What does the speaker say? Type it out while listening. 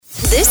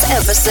This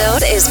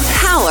episode is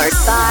powered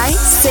by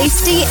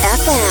Safety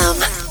FM.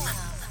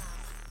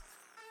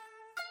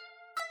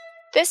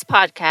 This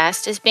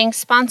podcast is being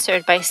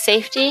sponsored by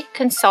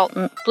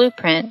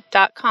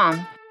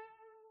SafetyConsultantBlueprint.com.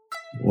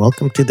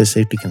 Welcome to the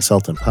Safety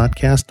Consultant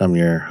Podcast. I'm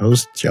your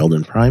host,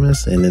 Sheldon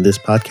Primus, and in this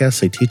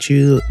podcast, I teach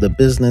you the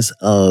business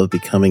of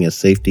becoming a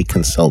safety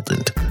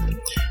consultant.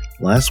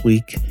 Last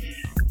week,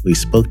 we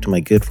spoke to my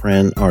good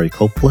friend, Ari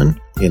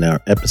Copeland, in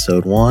our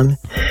episode 1.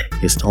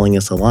 He's telling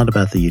us a lot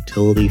about the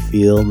utility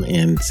field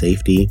and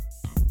safety,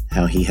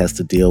 how he has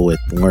to deal with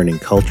learning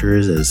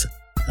cultures as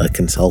a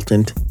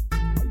consultant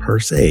per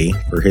se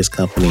for his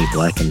company,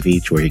 Black &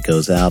 Veatch, where he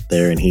goes out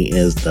there and he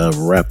is the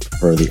rep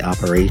for the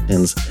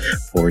operations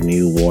for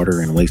new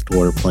water and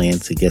wastewater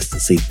plants. He gets to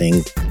see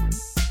things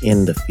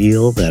in the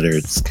field that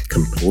are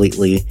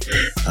completely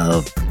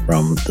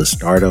from the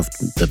start of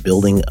the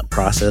building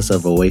process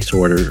of a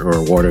wastewater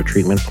or water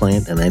treatment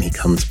plant, and then he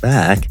comes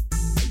back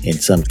in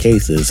some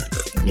cases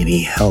and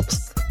he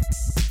helps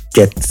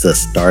get the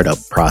startup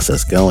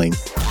process going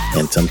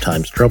and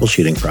sometimes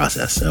troubleshooting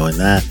process. So in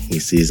that, he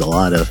sees a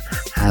lot of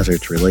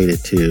hazards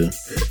related to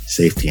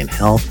safety and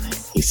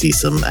health. He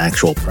sees some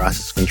actual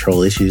process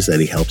control issues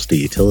that he helps the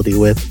utility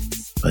with,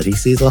 but he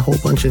sees a whole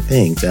bunch of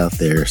things out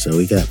there. So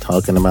we got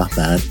talking about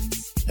that.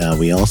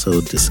 We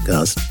also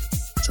discussed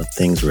some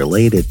things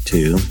related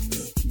to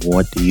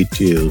what do you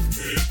do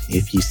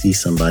if you see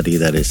somebody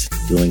that is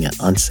doing an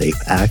unsafe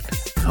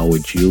act? How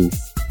would you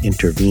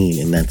intervene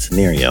in that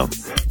scenario?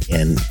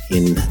 And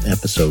in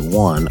episode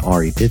 1,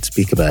 Ari did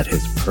speak about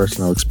his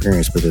personal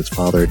experience with his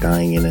father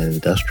dying in an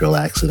industrial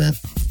accident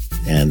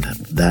and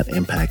that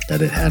impact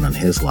that it had on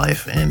his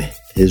life and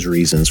his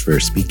reasons for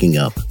speaking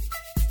up.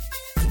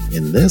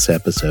 In this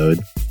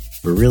episode,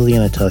 we're really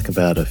going to talk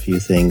about a few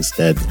things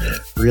that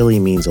really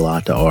means a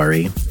lot to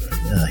Ari.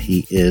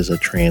 He is a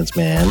trans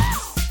man,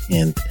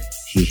 and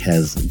he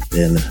has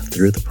been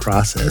through the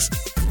process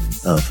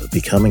of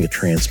becoming a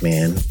trans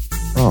man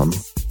from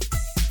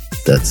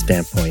the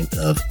standpoint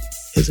of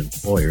his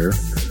employer,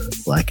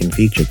 Black &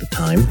 Veatch at the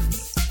time.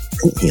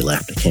 He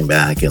left and came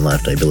back and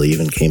left, I believe,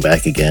 and came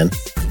back again.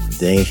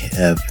 They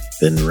have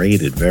been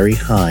rated very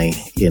high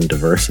in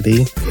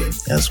diversity,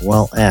 as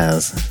well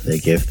as they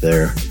give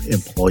their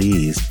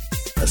employees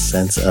a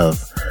sense of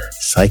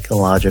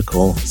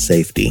psychological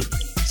safety.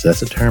 So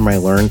that's a term I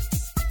learned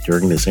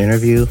during this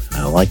interview.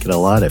 I like it a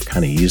lot. I've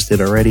kind of used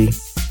it already,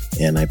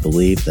 and I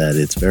believe that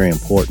it's very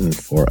important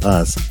for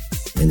us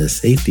in the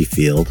safety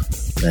field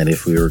that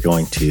if we were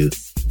going to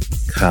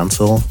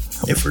counsel,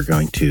 if we're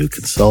going to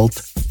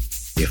consult,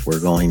 if we're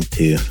going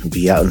to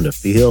be out in the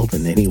field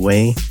in any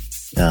way,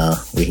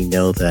 we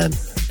know that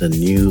the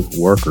new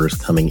workers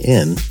coming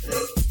in,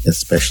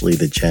 especially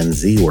the Gen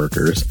Z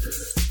workers,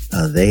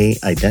 they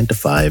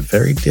identify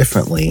very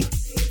differently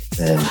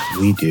than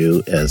we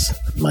do as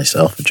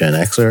myself, a Gen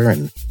Xer,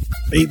 and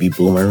baby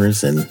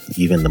boomers, and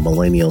even the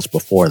millennials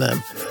before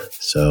them.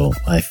 So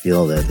I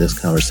feel that this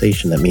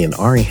conversation that me and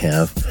Ari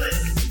have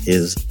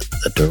is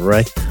a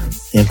direct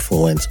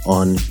influence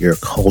on your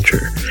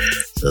culture.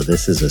 So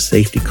this is a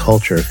safety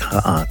culture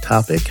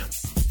topic,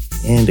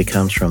 and it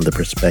comes from the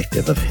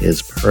perspective of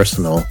his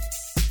personal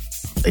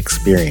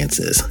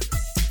experiences.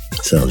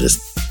 So just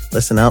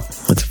listen up.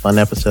 It's a fun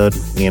episode.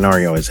 Me and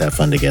Ari always have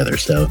fun together,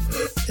 so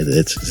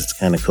it's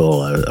kind of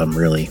cool. I'm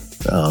really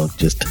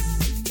just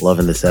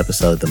loving this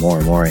episode the more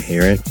and more I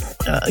hear it.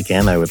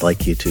 Again, I would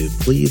like you to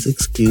please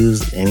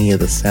excuse any of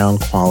the sound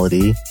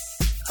quality.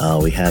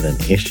 We had an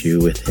issue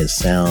with his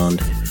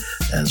sound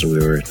as we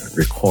were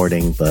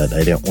recording, but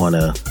I didn't want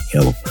to,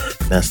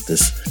 mess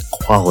this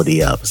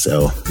quality up.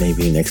 So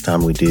maybe next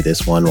time we do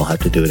this one, we'll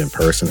have to do it in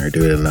person or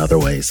do it another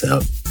way.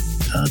 So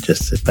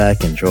just sit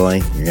back,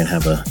 enjoy. You're going to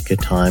have a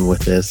good time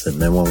with this.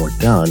 And then when we're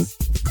done,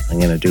 I'm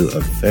going to do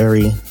a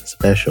very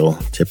special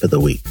tip of the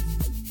week.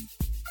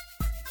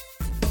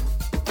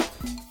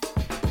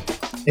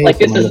 Hey, I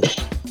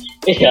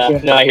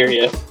hear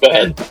you. Go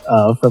ahead.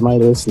 For my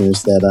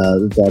listeners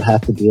that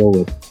have to deal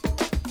with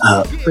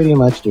pretty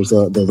much there's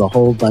a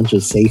whole bunch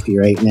of safety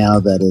right now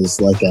that is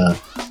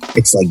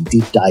it's like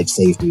deep dive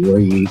safety where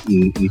you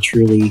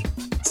truly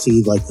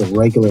see like the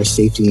regular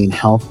safety and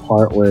health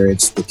part where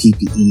it's the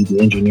PPE,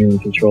 the engineering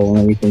control and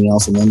everything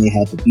else, and then they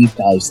have the deep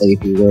dive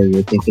safety where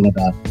you're thinking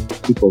about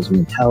people's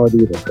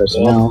mentality, their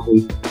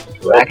personality,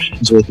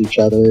 interactions with each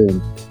other,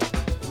 and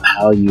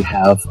how you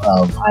have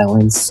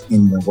violence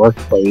in the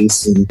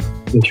workplace and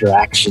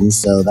interactions.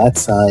 So that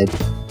side,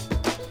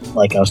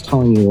 like I was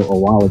telling you a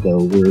while ago,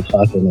 we were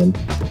talking, and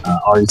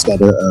Ari's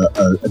got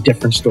a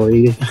different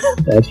story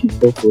that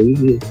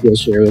hopefully he'll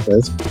share with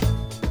us.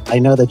 I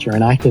know that you're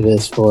an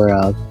activist for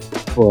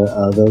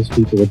those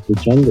people with the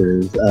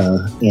genders,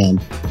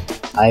 and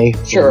I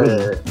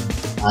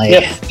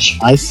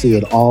see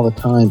it all the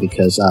time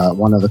because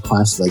one of the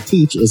classes I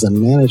teach is a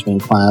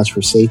management class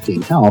for safety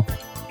and health.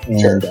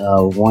 And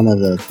one of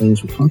the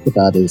things we talk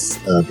about is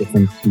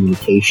different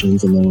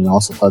communications, and then we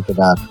also talk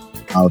about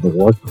the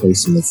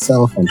workplace in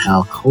itself and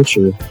how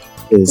culture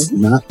is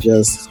not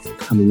just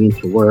coming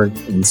into work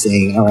and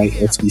saying, all right,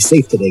 let's be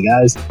safe today,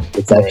 guys.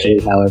 It's actually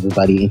how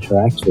everybody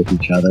interacts with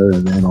each other.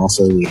 And then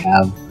also we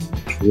have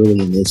really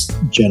in this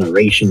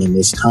generation, in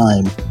this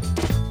time,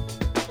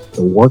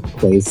 the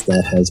workplace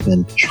that has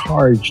been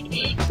charged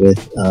with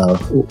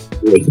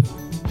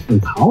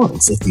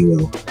intolerance, if you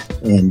will.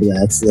 And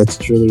that's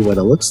truly what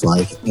it looks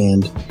like.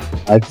 And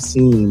I've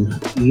seen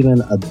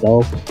even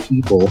adult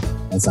people,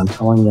 as I'm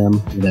telling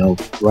them,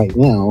 right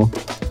now,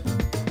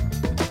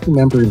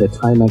 remember the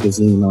Time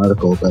Magazine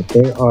article, but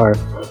there are,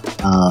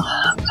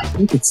 I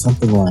think it's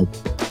something like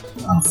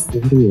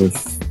 40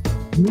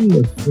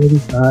 or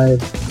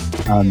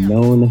 45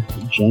 known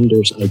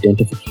genders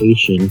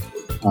identification.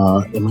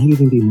 It might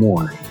even be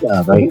more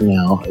right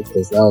now,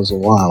 because that was a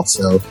while.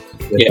 So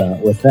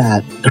with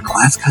that, the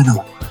class kind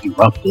of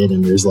erupted,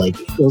 and there's it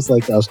feels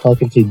like I was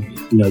talking to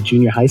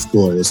junior high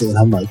schoolers, and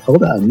I'm like,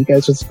 hold on, you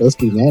guys are supposed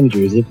to be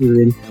managers. If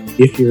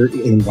you're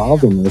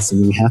involved in this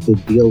and you have to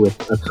deal with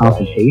a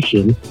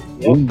confrontation,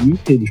 then you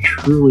could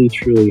truly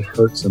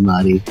hurt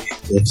somebody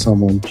if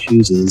someone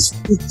chooses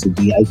to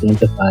be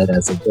identified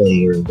as a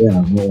they or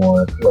them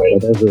or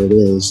whatever it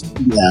is.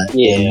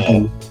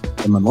 And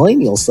the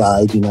millennial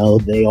side,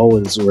 they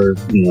always were,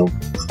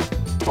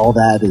 all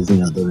that is,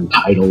 they're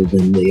entitled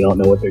and they don't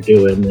know what they're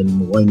doing, and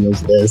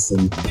millennials this,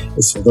 and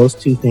so those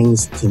two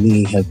things to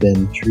me have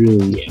been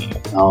truly,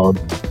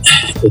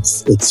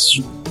 it's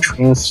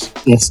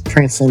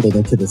transcended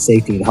into the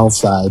safety and health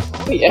side.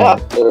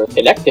 They're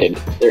connected.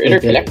 They're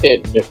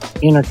interconnected. They're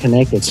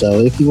interconnected. So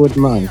if you wouldn't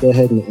mind, go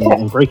ahead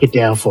and break it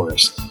down for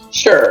us.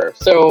 Sure.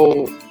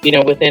 So,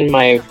 within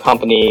my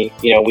company,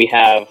 we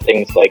have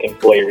things like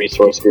employee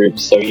resource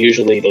groups. So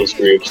usually those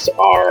groups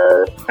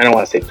are, I don't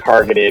want to say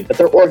targeted, but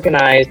they're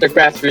organized. They're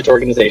grassroots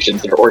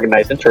organizations that are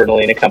organized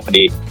internally in a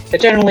company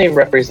that generally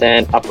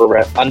represent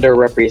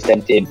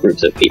underrepresented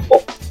groups of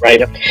people,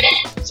 right?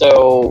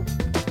 So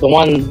the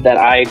one that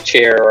I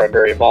chair or I'm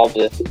very involved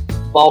with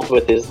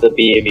is the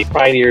BAV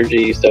Pride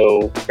ERG,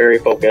 so very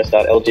focused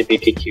on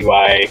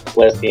LGBTQI,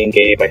 lesbian,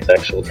 gay,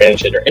 bisexual,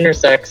 transgender,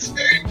 intersex,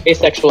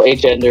 asexual,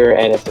 agender,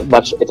 and it's a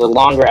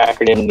longer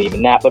acronym than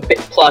even that, but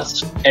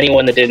plus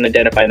anyone that didn't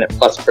identify in that,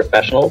 plus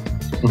professionals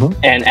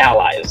and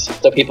allies,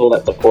 so people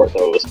that support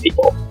those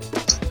people.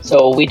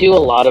 So we do a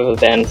lot of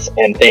events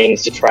and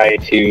things to try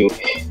to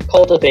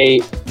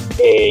cultivate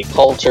a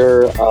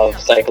culture of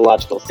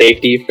psychological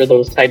safety for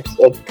those types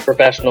of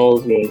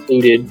professionals, me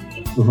included.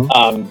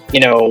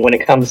 When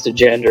it comes to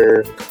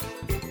gender,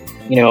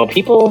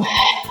 people,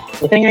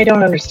 the thing I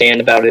don't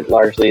understand about it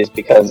largely is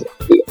because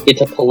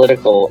it's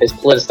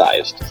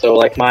politicized. So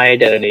like my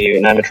identity,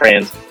 and I'm a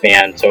trans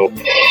man, so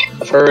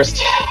the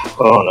first,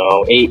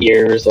 8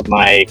 years of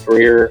my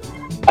career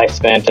I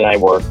spent and I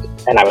worked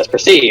and I was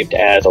perceived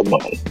as a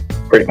woman,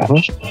 pretty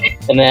much.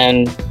 And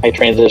then I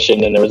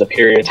transitioned, and there was a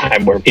period of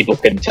time where people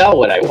couldn't tell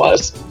what I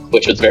was,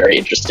 which was very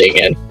interesting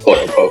and quote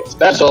unquote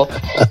special.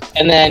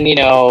 And then,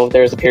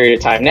 there's a period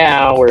of time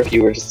now where if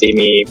you were to see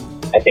me,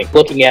 I think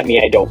looking at me,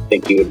 I don't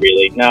think you would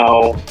really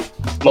know.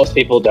 Most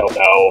people don't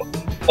know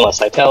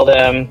unless I tell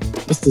them.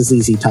 Just a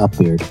ZZ Top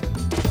beard.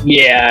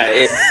 Yeah,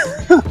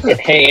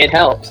 it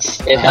helps.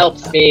 It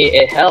helps me.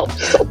 It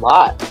helps a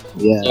lot.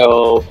 Yeah.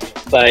 So,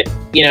 but,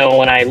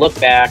 when I look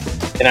back,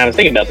 and I was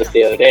thinking about this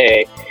the other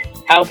day,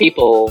 how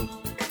people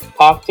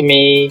talk to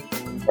me,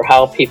 or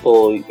how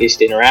people used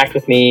to interact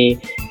with me,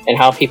 and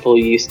how people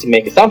used to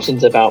make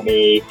assumptions about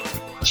me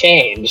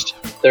changed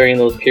during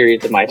those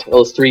periods of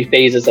those 3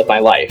 phases of my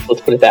life.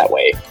 Let's put it that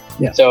way.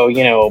 Yeah. So,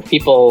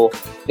 people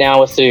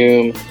now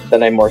assume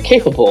that I'm more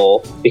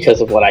capable because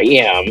of what I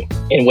am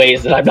in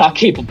ways that I'm not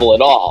capable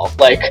at all.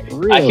 Like,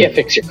 really? I can't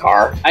fix your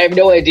car. I have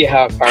no idea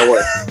how a car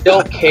works.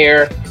 Don't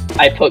care.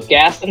 I put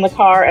gas in the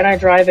car and I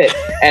drive it,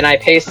 and I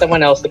pay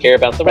someone else to care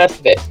about the rest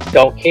of it.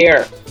 Don't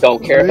care.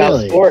 Don't care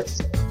about sports.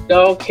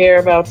 Don't care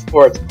about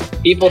sports.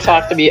 People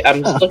talk to me.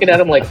 I'm just looking at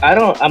them like,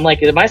 I'm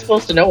like, am I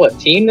supposed to know what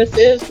team this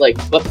is? Like,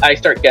 I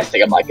start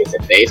guessing. I'm like, is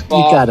it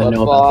baseball? You gotta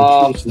know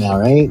about the Chiefs now,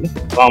 right?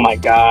 Oh my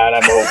God,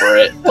 I'm over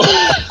it.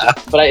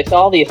 But it's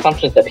all the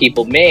assumptions that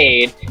people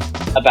made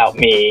about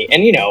me,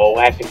 and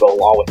I have to go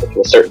along with it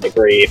to a certain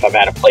degree. If I'm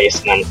at a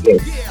place and the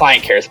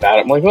client cares about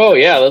it, I'm like, oh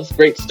yeah, that's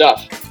great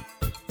stuff.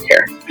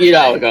 Care. You know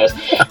how it goes.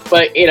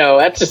 But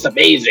that's just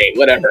amazing.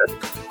 Whatever.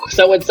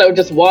 So and so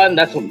just won.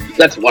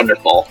 That's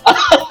wonderful.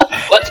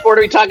 What sport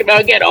are we talking about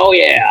again? Oh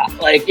yeah,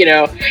 but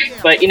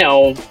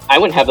I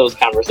wouldn't have those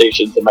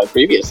conversations in my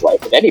previous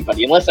life with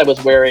anybody unless I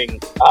was wearing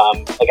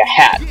like a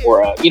hat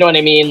or a, you know what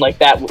I mean, like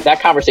that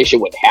conversation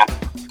wouldn't happen.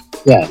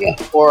 Yeah.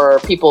 Or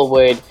people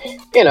would,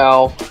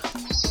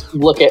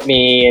 look at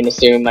me and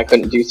assume I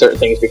couldn't do certain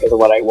things because of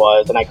what I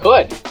was, and I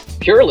could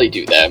purely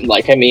do them.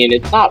 Like,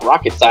 it's not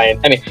rocket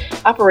science.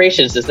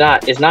 Operations is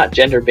not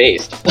gender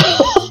based.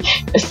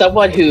 As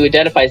someone who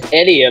identifies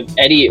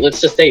any,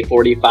 let's just say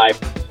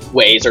 45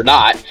 ways or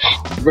not,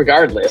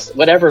 regardless,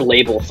 whatever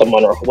label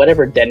someone or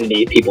whatever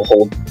identity people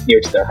hold near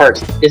to their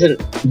hearts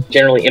isn't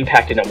generally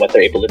impacted on what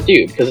they're able to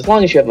do. Because as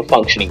long as you have a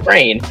functioning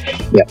brain,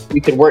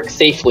 you can work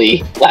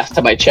safely, last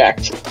time I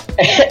checked,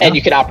 and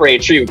you can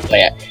operate a treatment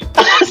plant.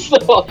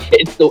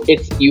 So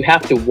it's you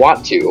have to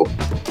want to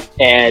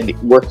and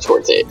work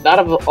towards it. Not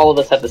all of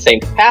us have the same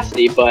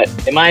capacity, but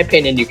in my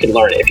opinion, you can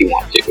learn it if you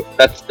want to.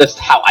 That's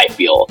how I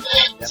feel.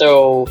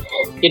 So,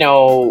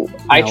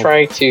 I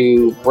try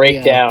to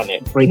break down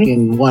it. Break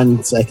in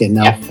 1 second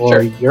now.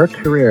 For your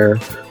career,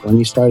 when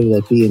you started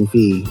at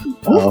B&B,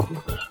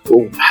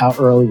 how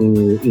early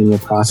in your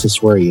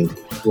process were you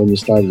when you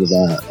started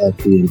at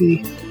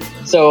B&B?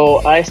 So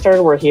I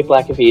started working at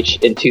Black &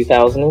 Veatch in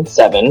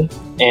 2007,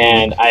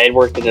 and I had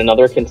worked at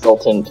another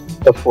consultant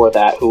before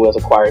that who was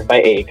acquired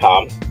by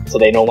AECOM, so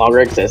they no longer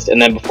exist.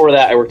 And then before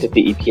that, I worked at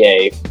the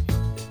EPA.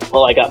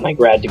 Well, I got my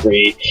grad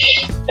degree,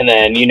 and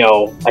then,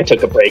 I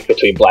took a break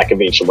between Black &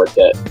 Veatch and worked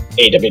at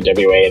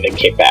AWWA and then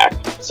came back.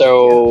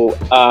 So,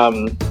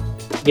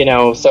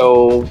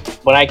 so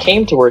when I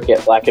came to work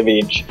at Black &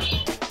 Veatch,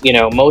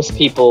 most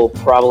people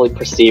probably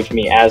perceived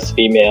me as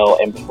female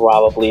and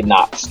probably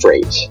not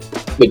straight,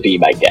 would be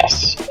my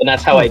guess. And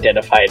that's how I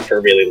identified for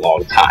a really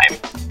long time.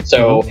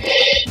 So,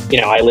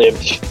 I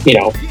lived,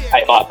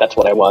 I thought that's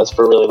what I was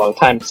for a really long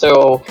time.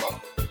 So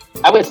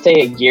I would say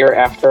a year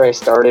after I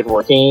started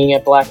working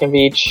at Black &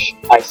 Veatch,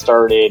 I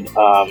started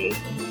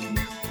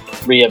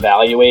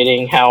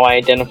reevaluating how I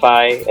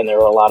identify. And there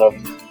were a lot of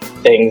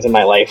things in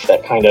my life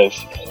that kind of,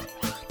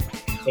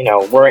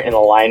 weren't in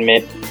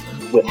alignment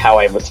with how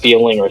I was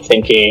feeling or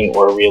thinking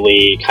or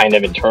really kind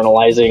of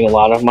internalizing a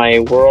lot of my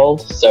world.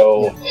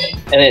 So,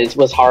 and it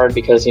was hard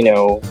because,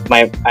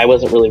 I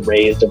wasn't really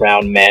raised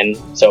around men.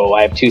 So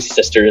I have two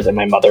sisters and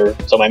my mother.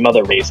 So my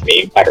mother raised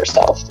me by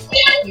herself.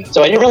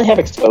 So I didn't really have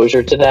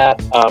exposure to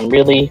that,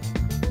 really.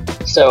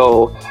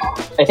 So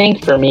I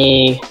think for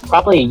me,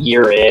 probably a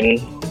year in,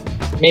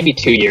 maybe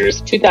 2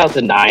 years,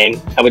 2009,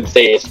 I would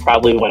say is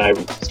probably when I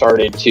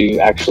started to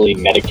actually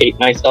medicate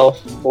myself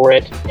for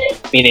it.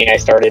 Meaning I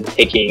started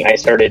doing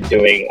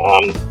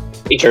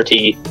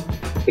HRT,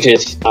 which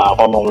is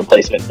hormone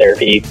replacement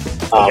therapy.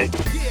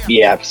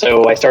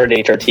 So I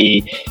started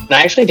HRT, and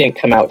I actually didn't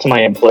come out to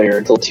my employer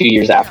until 2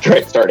 years after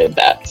I started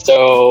that.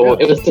 So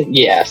it was,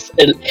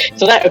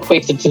 so that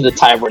equates into the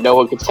time where no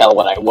one could tell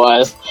what I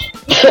was.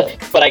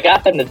 But I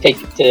got them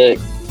to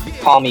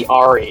call me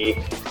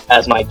Ari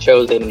as my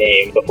chosen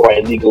name before I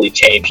legally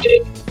changed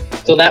it.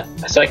 So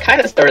I kind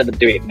of started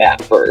doing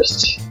that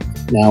first.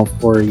 Now,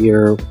 for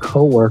your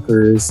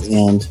coworkers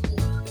and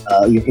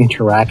your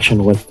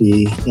interaction with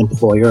the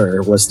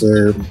employer, was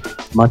there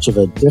much of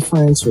a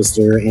difference? Was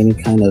there any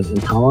kind of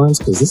intolerance?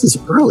 Because this is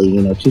early,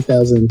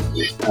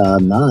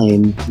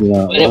 2009.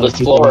 It was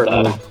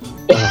Florida.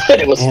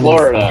 It was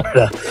Florida.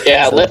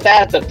 Yeah, so let's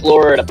add the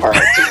Florida part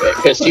to it,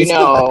 because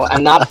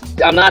I'm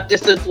not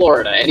just in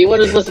Florida. Anyone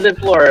who's listening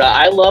in Florida,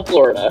 I love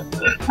Florida.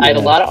 I had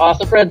a lot of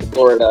awesome friends in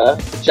Florida.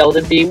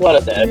 Sheldon being one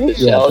of them.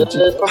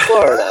 Sheldon is from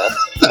Florida.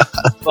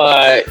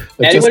 But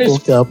just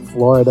look up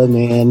Florida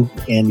Man,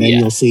 and then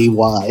you'll see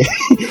why.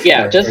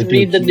 Just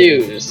read the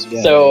news.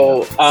 Yeah,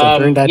 so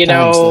during that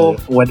time, so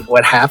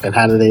what happened?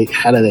 How did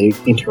they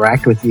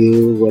interact with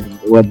you?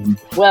 What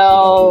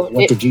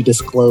did you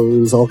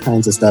disclose? All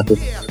kinds of stuff.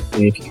 If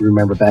you can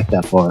remember back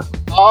that far.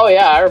 Oh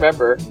yeah, I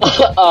remember.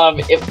 I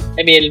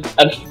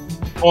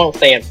won't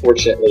say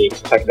unfortunately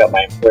talking about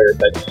my employer,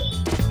 but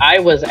I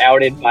was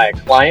outed by a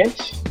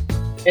client.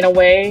 In a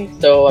way,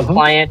 so a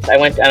client, and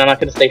I'm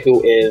not going to say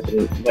who is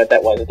and what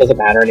that was. It doesn't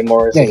matter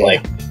anymore. This was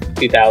like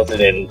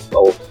 2010.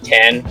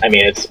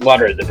 It's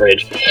water under the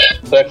bridge.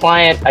 But a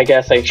client, I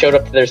guess, I showed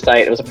up to their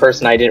site. It was a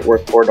person I didn't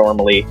work for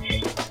normally,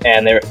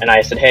 and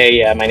I said,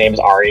 "Hey, my name is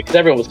Ari," because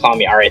everyone was calling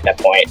me Ari at that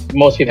point.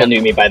 Most people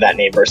knew me by that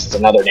name versus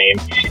another name.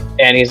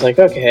 And he's like,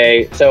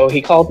 "Okay." So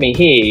he called me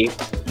he,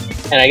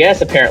 and I guess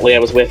apparently I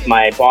was with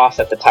my boss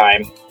at the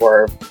time,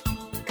 or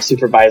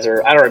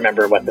supervisor. I don't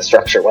remember what the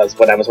structure was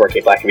when I was working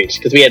at Black & Veatch,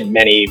 because we had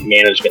many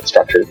management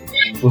structures.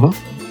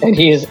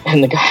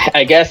 And the guy,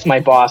 I guess my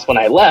boss, when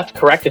I left,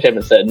 corrected him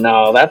and said,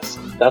 "No, that's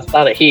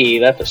not a he,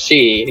 that's a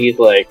she." And he's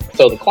like,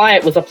 so the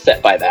client was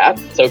upset by that.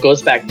 So it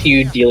goes back to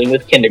you dealing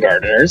with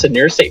kindergartners in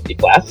your safety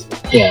class.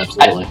 Yeah,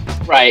 absolutely.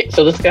 Right.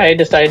 So this guy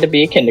decided to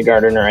be a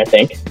kindergartner, I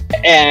think,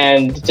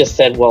 and just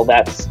said, "Well,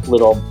 that's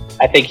little."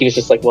 I think he was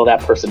just like, "Well, that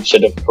person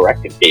should have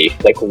corrected me.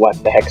 Like,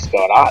 what the heck's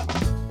going on?"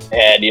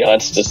 And,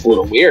 it's just a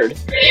little weird.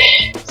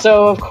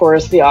 So, of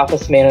course, the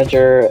office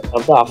manager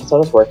of the office I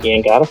was working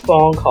in got a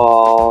phone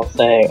call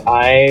saying,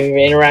 "I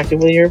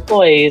interacted with your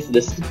employees.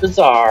 This is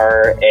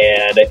bizarre,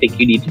 and I think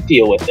you need to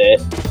deal with it."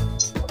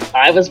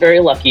 I was very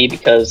lucky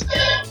because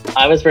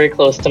I was very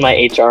close to my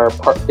HR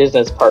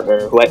business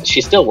partner,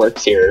 she still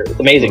works here. It's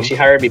amazing. She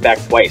hired me back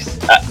twice.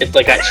 It's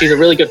like she's a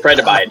really good friend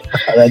of mine.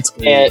 That's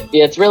great. And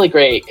it's really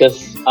great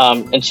because,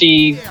 and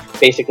she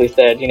basically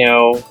said,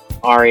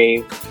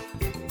 "Ari,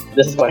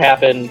 this is what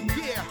happened.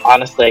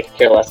 Honestly, I could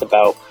care less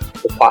about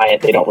the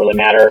client. They don't really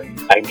matter.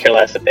 I can care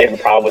less if they have a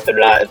problem with it or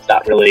not. It's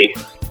not really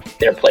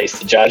their place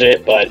to judge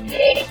it. But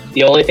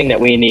the only thing that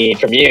we need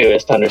from you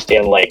is to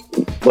understand like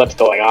what's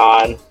going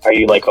on. Are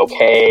you like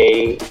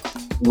okay?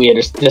 We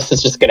understand this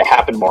is just going to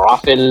happen more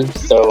often.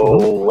 So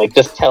like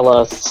just tell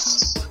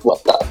us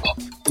what's up.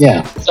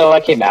 Yeah. So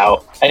I came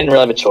out. I didn't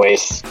really have a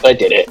choice, but I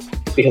did it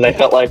because I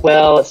felt like,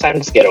 well, it's time to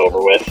just get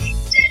over with.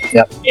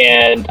 Yep.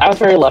 And I was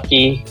very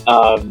lucky.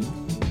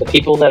 The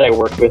people that I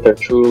worked with are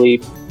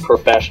truly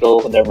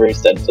professionals in every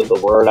sense of the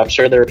word. I'm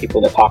sure there are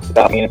people that talked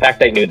about me. In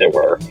fact, I knew there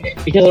were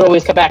because it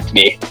always come back to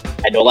me.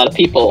 I know a lot of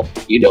people.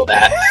 You know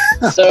that.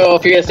 So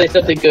if you're going to say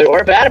something good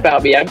or bad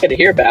about me, I'm going to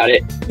hear about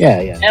it. Yeah.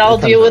 And I'll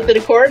deal with it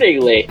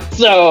accordingly.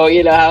 So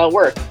you know how it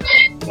works.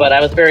 But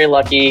I was very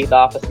lucky. The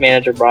office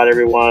manager brought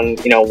everyone,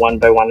 one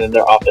by one into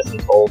their office and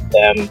told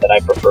them that I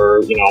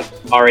prefer,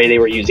 RA they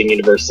were using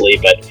universally,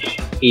 but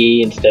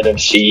he instead of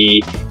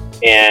she.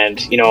 And,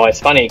 it's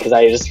funny because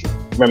I just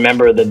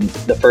remember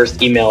the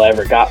first email I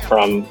ever got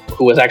from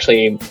who was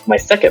actually my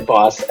second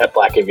boss at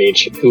Black &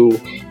 Veatch, who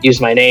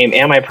used my name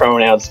and my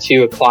pronouns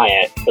to a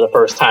client for the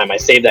first time. I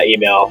saved that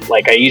email.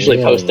 Like I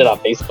usually post it on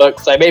Facebook,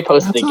 so I may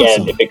post it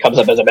again if it comes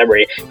up as a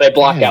memory, but I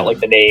block out like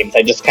the names.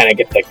 I just kind of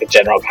get like the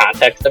general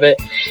context of it.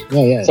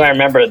 So I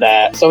remember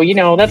that. So,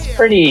 that's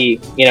pretty,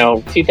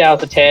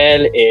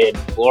 2010 in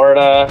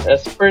Florida,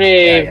 that's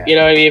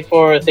pretty,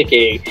 forward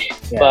thinking.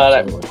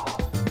 But,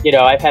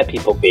 I've had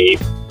people be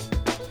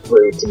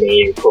rude to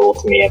me, cruel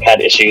to me. I've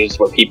had issues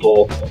where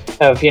people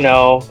have,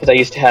 because I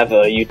used to have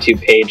a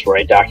YouTube page where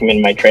I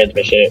documented my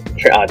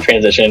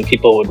transition.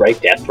 People would write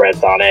death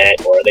threats on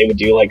it, or they would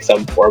do like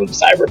some form of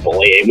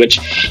cyberbullying, which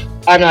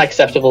I'm not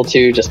acceptable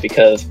to just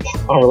because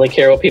I don't really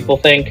care what people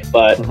think,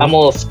 but I'm a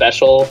little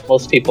special.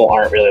 Most people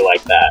aren't really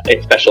like that.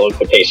 It's special in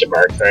quotation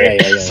marks, right?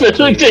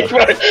 Special in quotation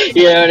marks.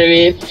 You know what I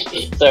mean?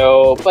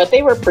 So, but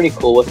they were pretty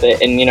cool with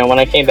it. And, when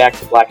I came back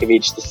to Black &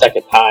 Veatch the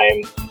second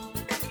time,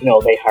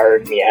 they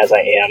hired me as I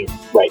am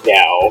right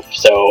now.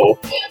 So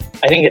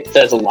I think it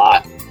says a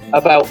lot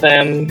about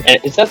them, and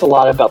it says a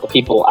lot about the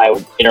people I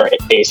would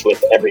interface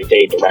with every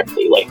day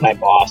directly. Like my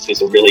boss,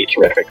 who's a really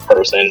terrific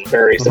person,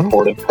 very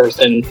supportive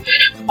person.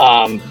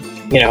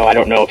 I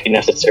don't know if he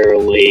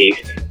necessarily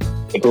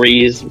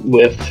agrees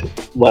with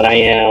what I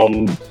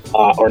am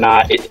or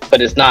not,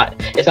 but it's not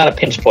a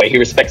pinch point. He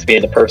respects me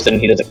as a person.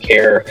 He doesn't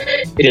care.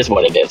 It is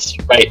what it is,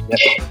 right?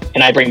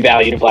 And I bring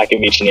value to Black &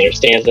 Veatch, and he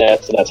understands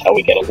that, so that's how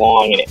we get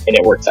along, and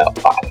it works out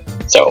fine.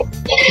 So,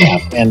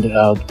 and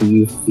do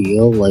you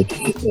feel like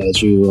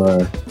as you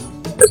are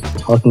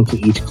talking to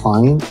each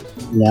client,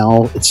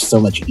 now it's so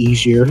much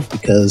easier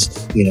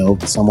because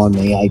someone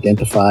may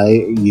identify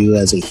you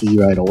as a he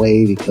right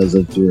away because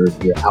of your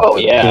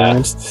outward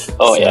appearance.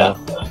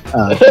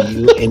 Can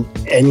you in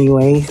any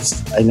way?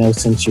 I know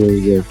since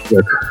you're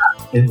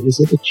is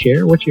it a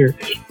chair?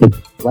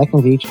 Black &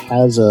 Veatch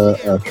has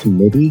a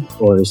committee,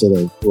 or is it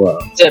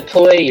It's an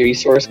employee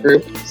resource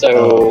group.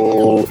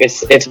 So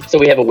so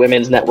we have a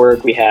women's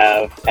network. We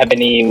have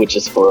Ebony, which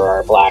is for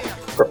our Black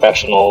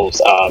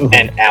professionals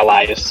and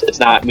allies. It's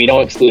not, we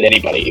don't exclude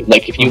anybody.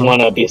 Like if you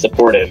want to be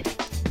supportive,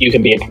 you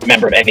can be a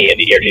member of any of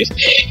the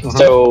ERGs.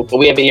 So, but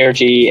we have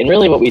ERG, and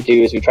really what we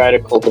do is we try to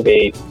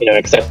cultivate,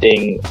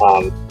 accepting.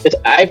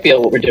 I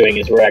feel what we're doing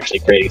is we're actually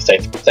creating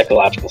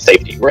psychological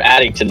safety. We're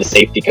adding to the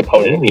safety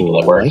component of people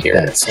that work here.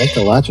 That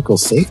psychological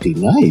safety,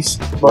 nice.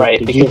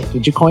 Right.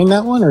 Did you coin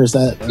that one, or is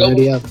that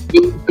already up?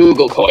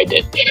 Google coined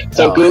it.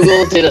 So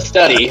Google did a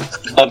study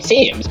of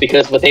teams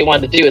because what they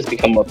wanted to do is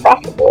become more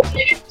profitable.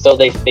 So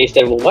they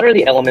said, well, what are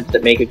the elements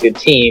that make a good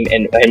team,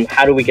 and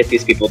how do we get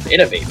these people to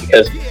innovate?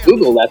 Because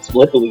Google, that's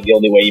literally the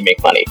only way you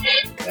make money.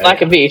 Black &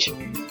 Veatch,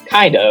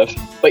 kind of,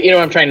 but you know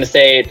what I'm trying to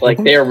say? It's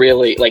like they're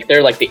really like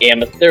they're the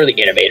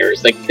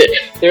innovators. Like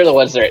they're the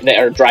ones that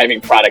are driving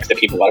products that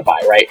people want to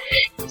buy, right?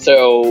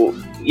 So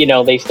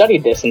they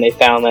studied this and they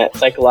found that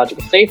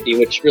psychological safety,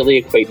 which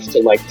really equates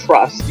to like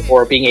trust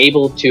or being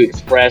able to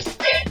express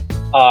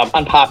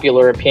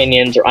unpopular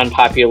opinions or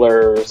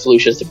unpopular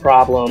solutions to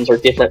problems or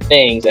different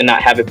things, and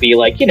not have it be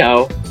like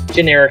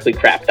generically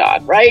crapped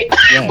on, right?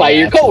 By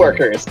your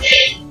coworkers.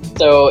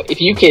 So if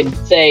you can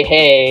say,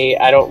 hey,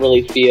 I don't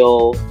really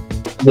feel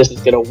this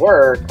is going to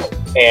work,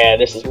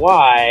 and this is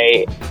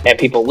why, and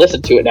people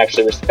listen to it and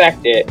actually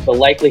respect it, the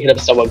likelihood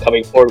of someone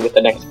coming forward with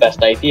the next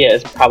best idea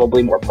is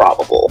probably more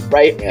probable,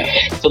 right?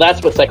 So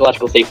that's what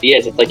psychological safety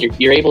is. It's like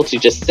you're able to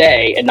just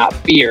say and not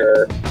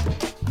fear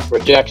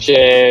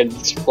rejection,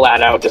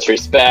 flat out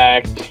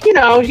disrespect,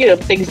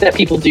 things that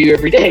people do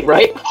every day,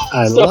 right?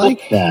 I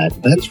like that.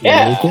 That's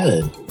really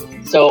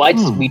good. So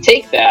we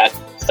take that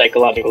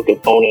psychological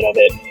component of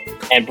it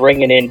and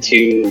bring it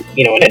into,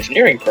 an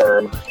engineering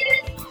firm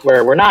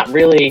where we're not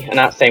really, I'm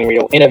not saying we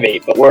don't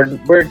innovate, but we're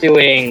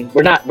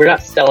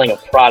not selling a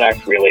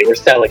product really. We're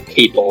selling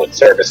people and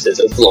services.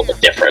 It's a little bit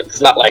different. It's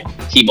not like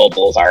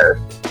T-Mobile's our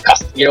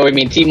customer. You know what I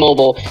mean?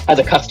 T-Mobile has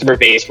a customer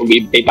base where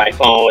they buy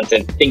phones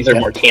and things are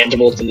more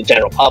tangible to the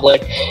general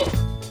public.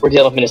 We're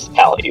dealing with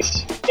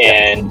municipalities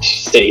and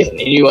cities, and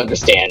you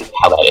understand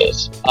how that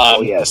is.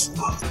 Yes.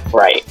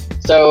 Right.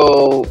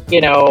 So,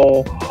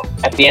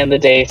 at the end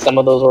of the day, some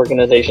of those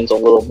organizations are a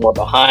little more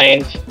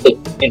behind.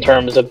 in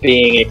terms of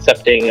being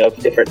accepting of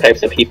different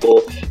types of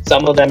people.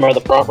 Some of them are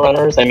the front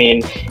runners. I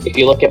mean, if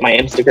you look at my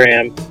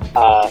Instagram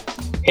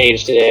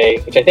page today,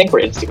 which I think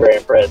we're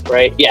Instagram friends,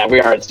 right? Yeah, we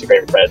are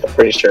Instagram friends, I'm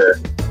pretty sure.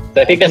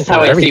 So I think that's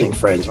how I see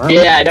friends, right?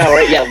 Yeah, I know,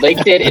 right? Yeah,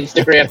 LinkedIn,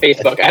 Instagram,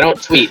 Facebook. I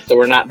don't tweet, so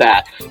we're not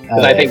that.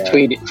 Because I think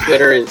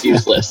Twitter is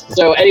useless.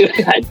 So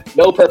anyway,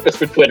 no purpose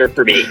for Twitter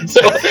for me. So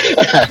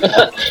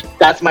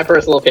that's my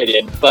personal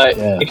opinion. But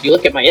if you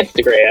look at my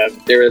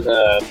Instagram,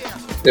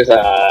 there's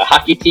a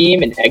hockey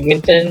team in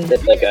Edmonton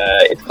that's like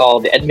it's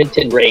called the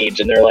Edmonton Rage,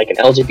 and they're like an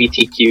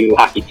LGBTQ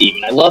hockey team.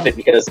 And I love it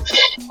because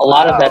a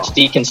lot of that's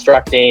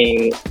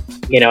deconstructing,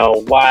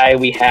 why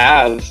we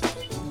have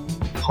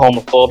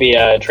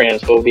homophobia,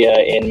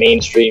 transphobia in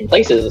mainstream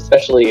places,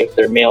 especially if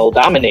they're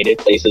male-dominated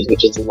places,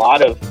 which is a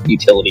lot of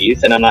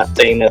utilities. And I'm not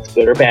saying that's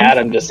good or bad.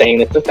 I'm just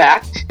saying it's a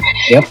fact.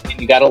 Yep.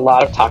 And you got a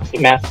lot of toxic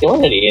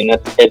masculinity, and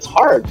it's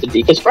hard to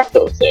deconstruct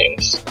those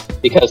things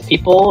because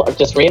people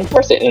just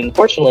reinforce it. And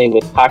unfortunately,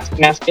 with toxic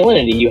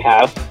masculinity, you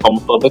have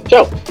homophobic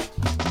jokes.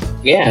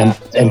 Yeah.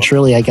 And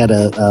truly, I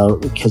gotta,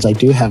 because I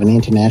do have an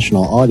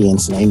international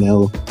audience, and I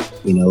know,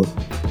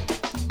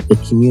 the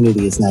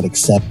community is not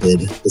accepted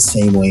the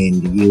same way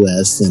in the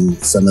U.S. and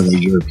some of the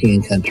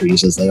European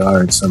countries as they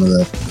are in some of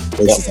the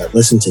places that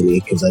listen to me,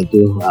 because I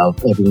do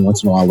every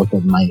once in a while look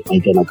at my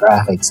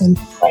demographics, and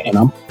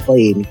I'm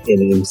playing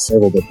in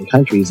several different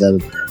countries that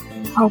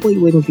probably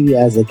wouldn't be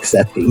as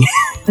accepting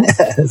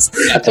as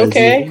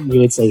you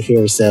would say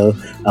here. So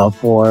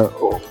for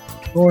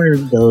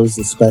those,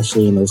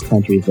 especially in those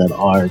countries that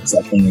are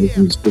accepting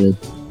everything's good,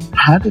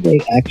 how do they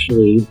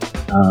actually,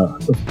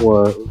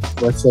 before,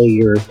 let's say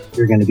you're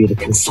going to be the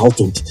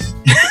consultant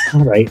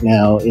right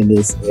now in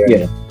this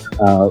area,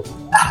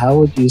 how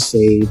would you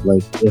say,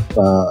 like, if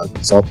a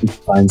consultant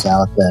finds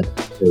out that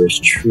there is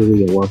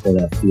truly a worker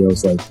that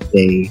feels like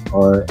they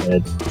are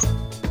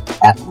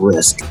at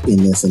risk in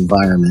this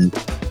environment,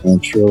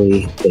 and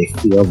truly they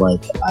feel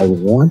like, I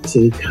want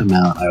to come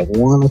out, I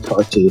want to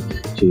talk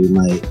to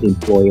my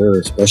employer,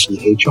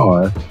 especially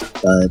HR,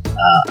 but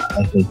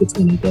I think it's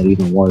going to get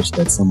even worse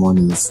that someone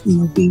is,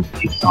 being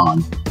picked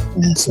on.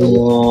 And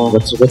so,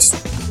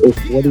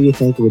 what do you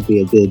think would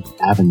be a good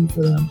avenue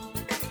for them?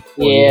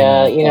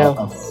 Yeah,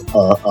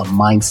 a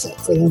mindset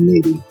for them,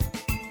 maybe.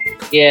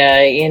 Yeah,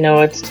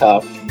 it's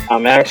tough.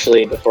 I'm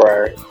actually,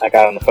 before I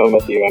got on the phone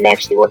with you, I'm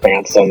actually working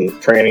on some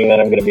training that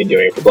I'm going to be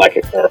doing for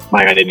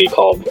my identity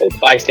called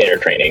bystander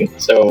training.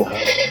 So,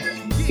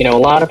 a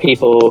lot of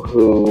people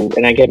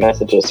and I get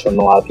messages from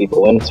a lot of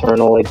people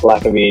internally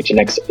Black and Beach and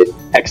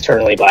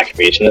externally Black and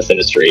Beach in this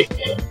industry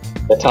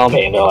that tell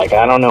me, and they're like,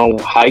 I don't know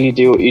how you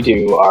do what you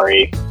do,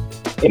 Ari.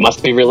 It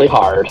must be really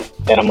hard.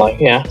 And I'm like,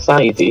 yeah, it's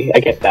not easy. I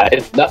get that.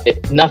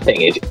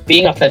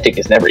 Being authentic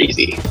is never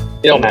easy.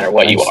 It don't matter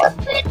what you are.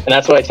 And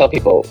that's what I tell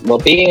people. Well,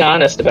 being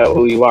honest about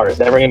who you are is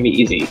never going to be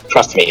easy.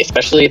 Trust me,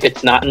 especially if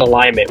it's not in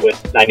alignment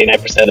with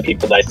 99% of the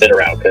people that I sit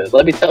around. Because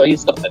let me tell you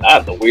something.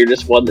 I'm the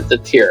weirdest one that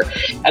sits here.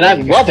 And I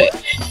love it.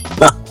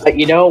 But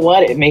you know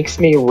what? It makes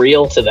me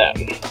real to them.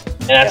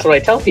 And that's what I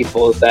tell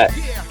people is that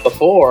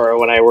before,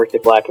 when I worked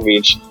at Black and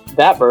Beach,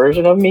 that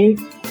version of me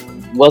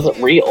wasn't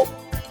real.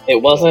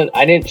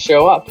 I didn't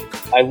show up.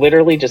 I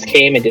literally just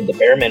came and did the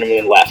bare minimum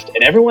and left.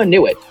 And everyone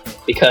knew it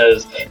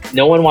because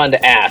no one wanted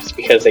to ask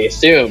because they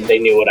assumed they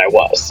knew what I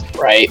was,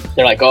 right?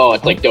 They're like, oh,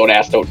 it's like don't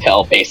ask, don't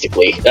tell,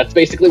 basically. That's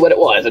basically what it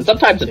was. And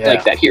sometimes it's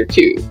like that here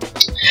too.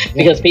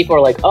 Because people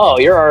are like, oh,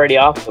 you're already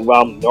off the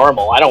realm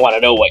normal. I don't want to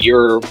know what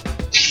your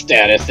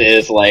status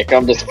is. Like,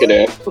 I'm just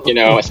gonna,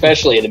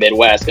 especially in the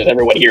Midwest, because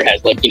everyone here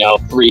has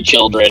 3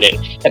 children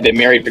and have been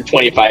married for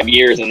 25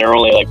 years and they're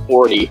only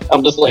 40.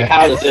 I'm just like,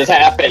 how does this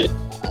happen?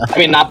 I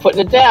mean, not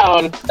putting it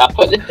down,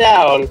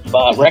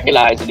 but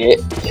recognizing it.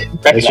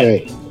 That's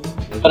right.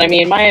 But I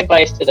mean, my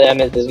advice to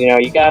them is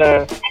you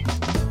gotta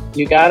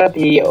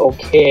be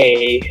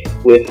okay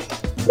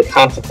with the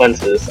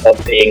consequences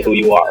of being who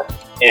you are.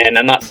 And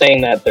I'm not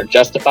saying that they're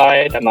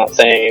justified. I'm not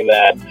saying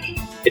that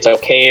it's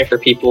okay for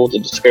people to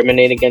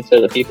discriminate against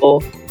other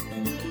people.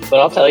 But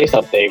I'll tell you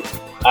something.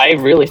 I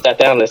really sat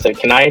down and said,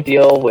 can I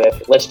deal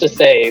with, let's just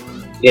say,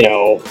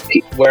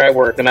 where I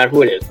work, no matter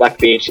who it is, Black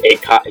Beach,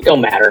 ACOT, it don't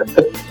matter.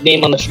 Put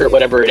name on the shirt,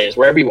 whatever it is,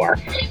 wherever you are.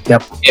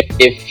 Yep.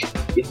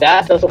 If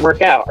that doesn't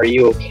work out, are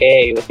you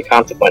okay with the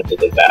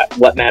consequences of that?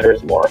 What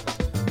matters more?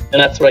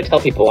 And that's what I tell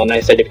people. And I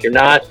said, if you're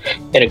not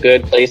in a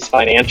good place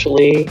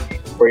financially,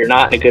 or you're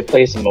not in a good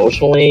place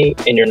emotionally,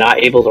 and you're not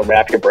able to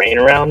wrap your brain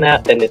around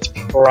that, then it's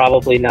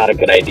probably not a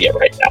good idea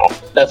right now.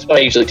 That's what I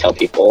usually tell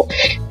people.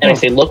 And I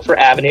say, look for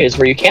avenues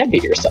where you can be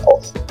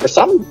yourself. For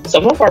some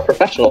of our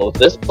professionals,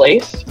 this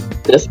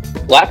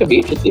Black and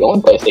Beach is the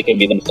only place they can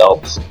be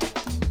themselves.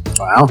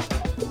 Wow.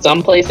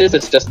 Some places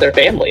it's just their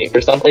family. For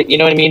some place, you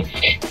know what I mean?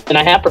 And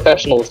I have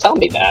professionals tell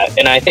me that.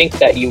 And I think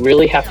that you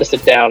really have to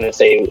sit down and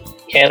say,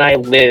 can I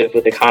live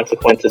with the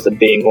consequences of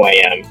being who I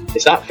am?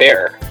 It's not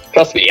fair.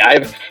 Trust me,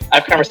 I've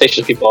conversations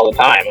with people all the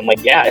time. I'm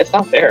like, yeah, it's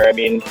not fair. I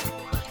mean,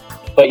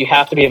 but you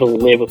have to be able to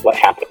live with what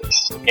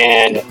happens.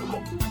 And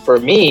for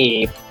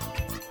me,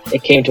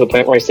 it came to a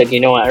point where I said, you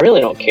know what, I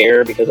really don't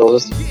care because I'll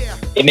just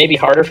It may be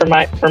harder for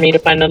me to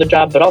find another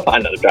job, but I'll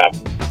find another job.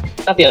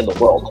 It's not the end of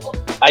the world.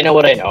 I know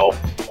what I know.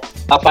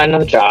 I'll find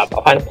another job.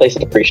 I'll find a place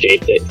that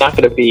appreciates it. It's not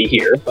going to be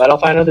here, but I'll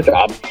find another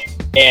job.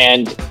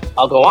 And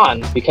I'll go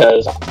on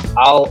because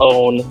I'll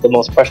own the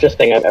most precious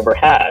thing I've ever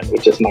had,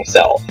 which is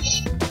myself,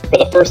 for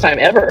the first time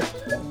ever.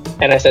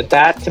 And I said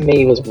that to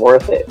me was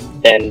worth it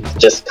than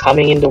just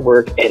coming into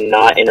work and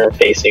not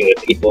interfacing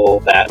with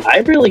people that I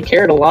really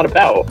cared a lot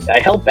about. I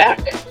held back.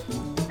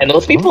 And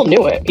those people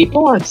knew it.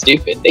 People aren't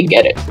stupid. They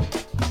get it.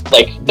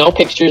 Like, no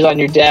pictures on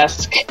your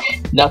desk.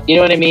 Nothing, you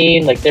know what I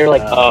mean? Like, they're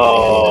like,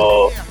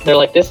 they're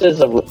like, this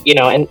is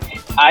and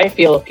I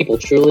feel if people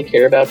truly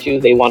care about you,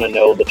 they want to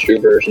know the true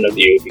version of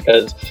you,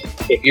 because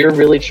if you're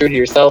really true to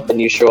yourself, then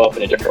you show up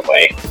in a different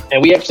way.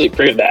 And we actually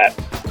proved that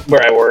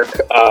where I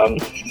work.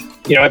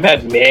 I've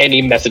had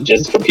many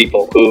messages from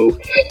people who,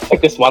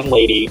 like this one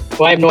lady,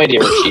 who I have no idea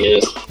where she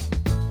is.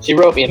 She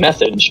wrote me a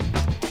message,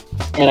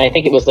 and I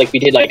think it was like we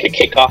did like a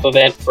kickoff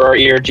event for our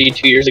ERG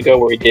 2 years ago,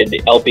 where we did the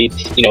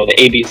the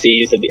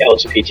ABCs of the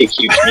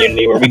LGBTQ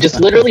community, where we just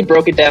literally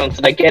broke it down and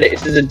said, I get it,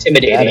 this is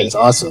intimidating. That is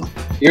awesome.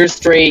 You're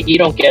straight, you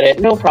don't get it,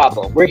 no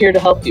problem. We're here to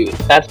help you.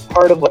 That's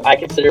part of what I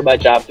consider my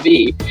job to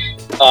be.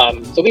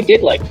 So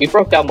we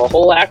broke down the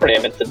whole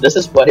acronym and said, this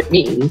is what it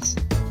means.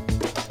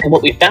 And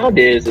what we found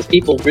is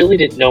people really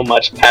didn't know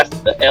much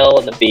past the L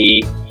and the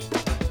B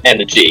and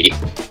the G.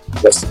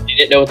 They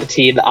didn't know what the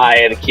T and the I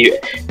and the Q.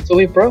 So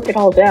we broke it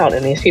all down,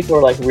 and these people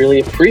were like really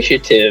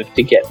appreciative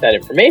to get that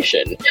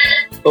information.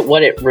 But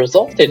what it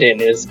resulted in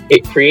is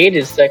it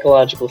created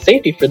psychological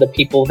safety for the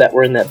people that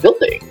were in that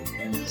building.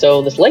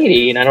 So this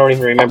lady, and I don't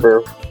even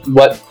remember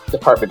what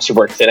department she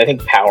works in, I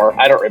think power,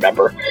 I don't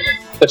remember.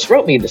 But she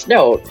wrote me this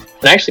note,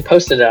 and I actually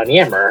posted it on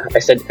Yammer. I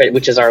said,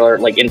 which is our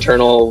like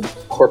internal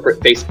corporate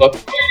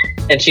Facebook.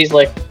 And she's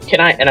like, can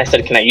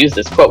I use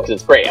this quote?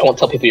 Because it's great. I won't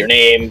tell people your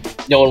name.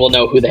 No one will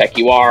know who the heck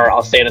you are.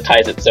 I'll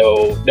sanitize it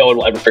so no one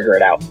will ever figure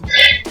it out.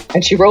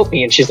 And she wrote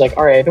me, and she's like,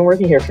 all right, I've been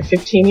working here for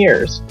 15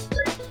 years.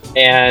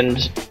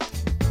 And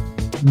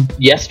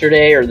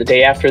yesterday or the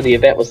day after the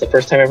event was the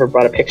first time I ever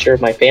brought a picture of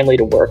my family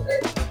to work.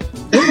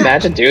 Can you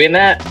imagine doing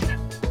that?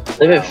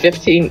 Live at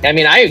 15. I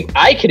mean,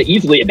 I could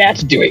easily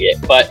imagine doing it,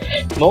 but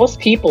most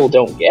people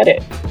don't get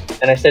it.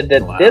 And I said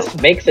that This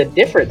makes a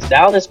difference.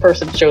 Now this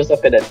person shows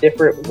up in a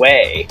different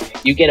way.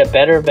 You get a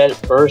better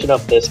version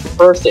of this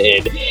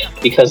person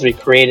because we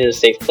created a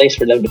safe place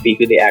for them to be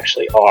who they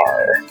actually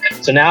are.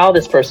 So now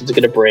this person's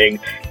going to bring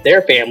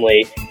their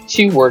family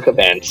to work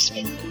events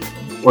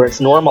where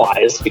it's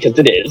normalized, because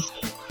it is.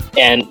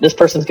 And this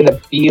person's going to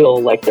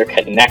feel like they're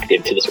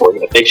connected to this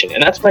organization.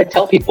 And that's what I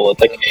tell people. It's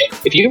like,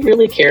 if you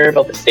really care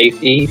about the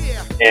safety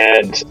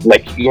and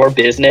like your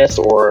business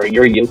or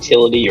your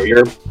utility or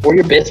your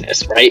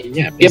business, right?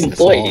 Yeah, you have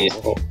employees,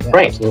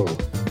 right? Absolutely.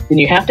 Then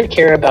you have to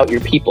care about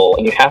your people,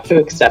 and you have to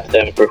accept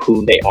them for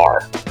who they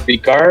are,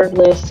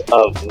 regardless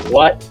of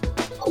what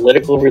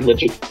political,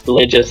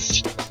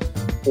 religious,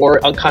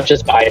 or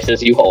unconscious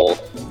biases you hold.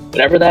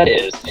 Whatever that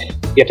is,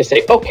 you have to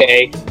say,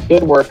 okay,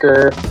 good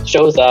worker,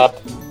 shows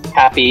up,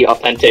 happy,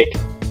 authentic,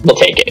 we'll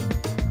take it,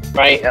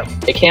 right? Yep.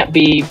 It can't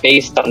be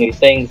based on these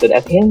things that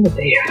at the end of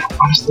the day,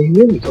 honestly,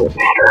 really don't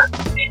matter.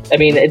 I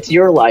mean, it's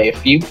your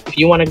life. If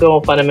you want to go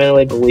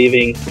fundamentally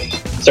believing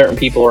certain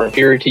people are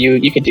inferior to you,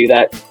 you can do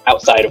that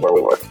outside of where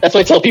we work. That's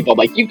what I tell people. I'm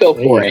like, you go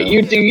for it.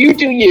 You do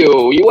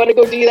you. You want to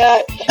go do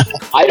that?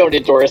 I don't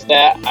endorse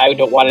that. I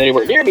don't want it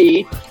anywhere near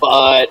me,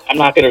 but I'm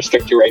not going to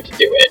restrict your right to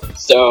do it.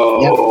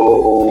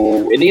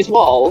 So in these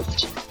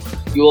walls,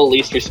 you will at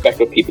least respect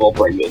what people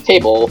bring to the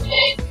table,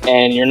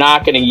 and you're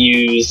not going to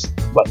use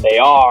what they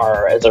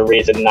are as a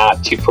reason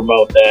not to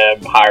promote them,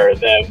 hire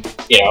them,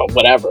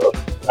 whatever,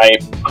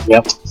 right?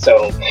 Yep.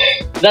 So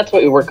that's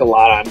what we work a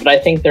lot on, but I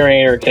think they're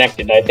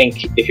interconnected. I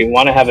think if you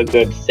want to have a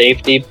good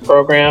safety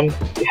program,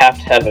 you have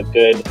to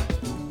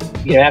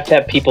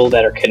have people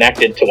that are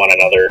connected to one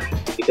another,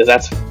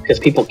 because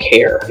people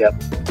care. Yep.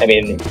 I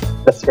mean,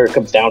 that's where it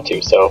comes down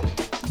to. So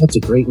that's a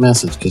great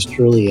message, because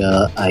truly,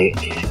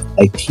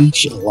 I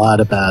teach a lot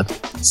about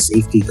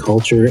safety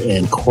culture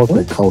and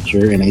corporate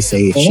culture, and I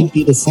say it should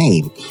be the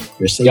same.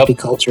 Your safety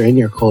culture and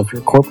your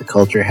corporate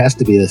culture has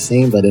to be the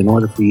same, but in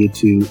order for you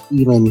to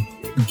even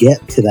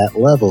get to that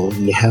level,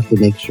 you have to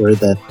make sure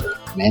that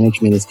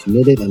management is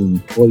committed and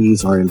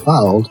employees are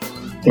involved.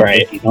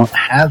 Right. If you don't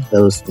have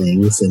those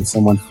things and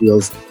someone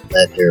feels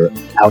that they're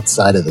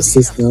outside of the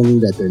system,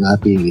 that they're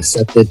not being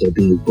accepted, they're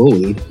being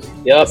bullied,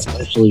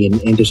 especially in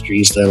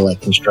industries that are like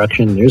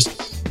construction, there's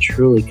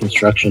truly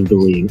construction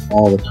bullying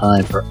all the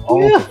time for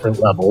all different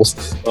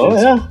levels.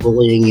 There's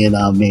bullying in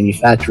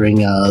manufacturing.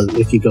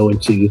 If you go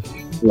into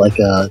like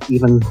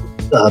even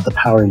the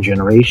power and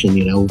generation,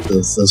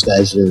 those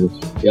guys are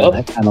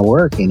that kind of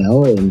work,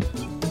 and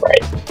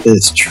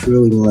it's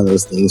truly one of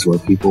those things where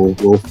people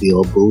will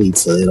feel bullied,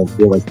 so they don't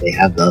feel like they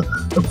have the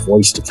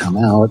voice to come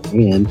out.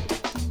 And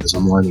as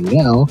I'm learning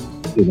now,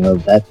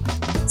 that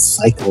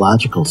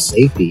psychological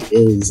safety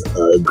is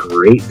a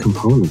great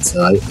component.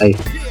 So I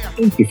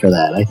thank you for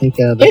that. I think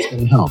that's going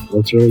to help.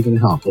 That's really going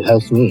to help. It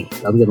helps me.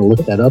 I'm going to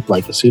look that up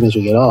like as soon as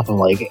we get off. I'm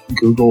like,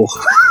 Google.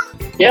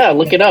 Yeah,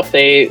 look it up.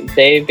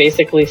 They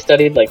basically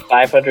studied like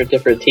 500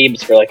 different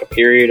teams for like a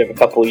period of a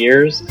couple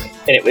years,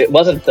 and it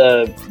wasn't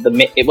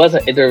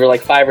there were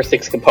like 5 or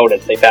 6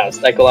 components they found.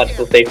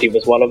 Psychological safety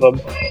was one of them,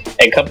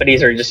 and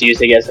companies are just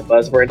using it as a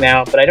buzzword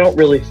now, but I don't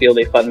really feel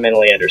they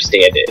fundamentally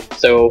understand it.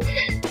 So,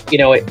 you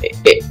know,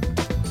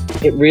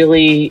 it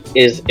really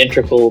is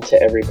integral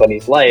to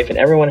everybody's life, and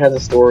everyone has a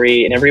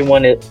story, and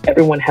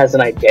everyone has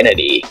an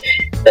identity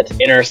that's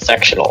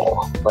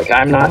intersectional. Like,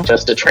 I'm not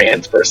just a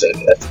trans person.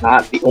 That's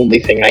not the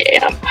only thing I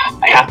am.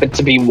 I happen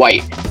to be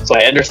white, so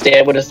I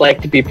understand what it's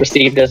like to be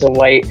perceived as a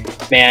white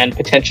man,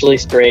 potentially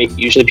straight.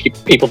 Usually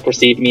people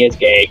perceive me as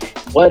gay.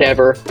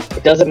 Whatever.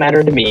 It doesn't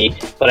matter to me,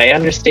 but I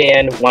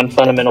understand one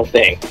fundamental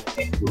thing.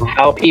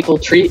 How people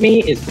treat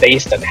me is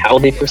based on how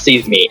they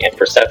perceive me, and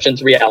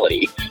perception's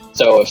reality.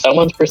 So if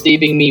someone's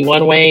perceiving me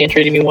one way and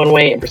treating me one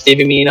way, and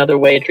perceiving me another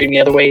way and treating me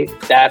another way,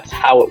 that's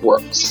how it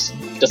works.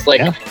 Just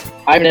like,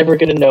 I'm never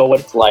going to know what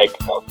it's like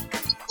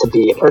to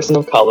be a person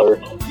of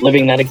color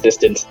living that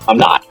existence. I'm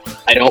not.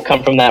 I don't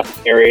come from that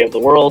area of the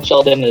world,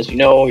 Sheldon. As you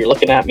know, you're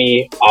looking at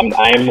me. I'm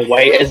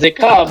white as it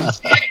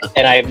comes.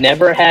 And I've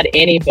never had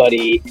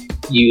anybody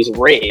use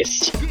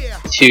race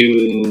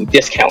to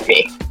discount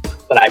me.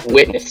 But I've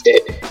witnessed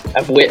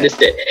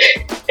it.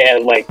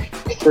 And like,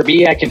 for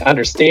me, I can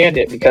understand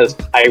it because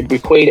I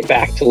equate it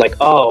back to like,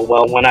 oh,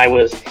 well, when I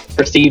was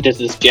perceived as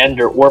this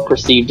gender, or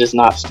perceived as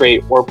not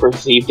straight, or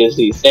perceived as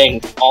these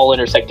things all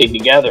intersecting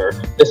together,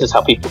 this is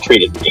how people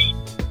treated me.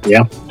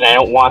 Yeah. And I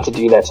don't want to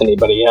do that to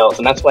anybody else.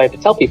 And that's why I have to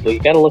tell people, you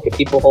got to look at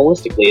people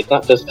holistically. It's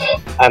not just,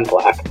 I'm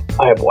black,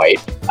 I'm white,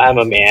 I'm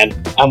a man,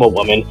 I'm a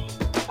woman,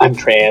 I'm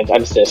trans,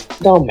 I'm cis. It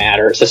don't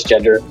matter.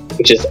 Cisgender,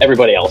 which is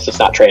everybody else. It's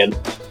not trans.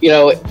 You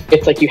know,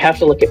 it's like you have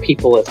to look at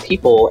people as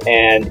people,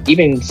 and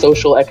even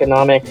social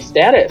economic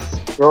status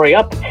growing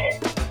up.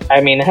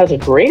 I mean, it has a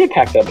great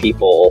impact on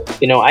people.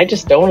 You know, I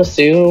just don't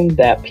assume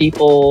that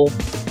people,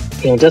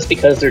 you know, just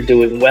because they're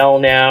doing well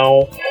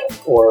now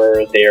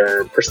or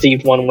they're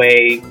perceived one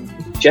way,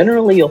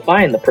 generally you'll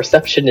find the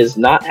perception is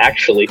not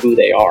actually who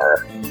they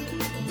are.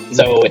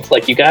 So it's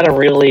like you got to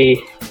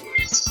really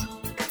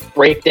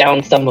break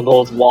down some of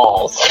those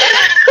walls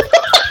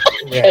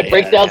and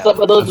break down some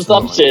of those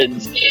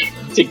assumptions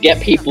to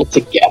get people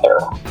together.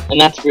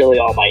 And that's really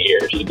all my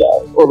ears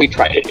do, or we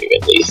try to do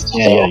at least.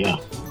 Yeah.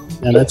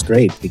 No, that's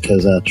great,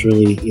 because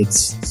truly,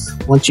 it's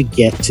once you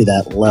get to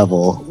that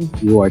level,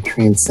 you are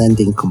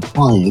transcending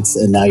compliance,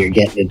 and now you're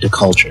getting into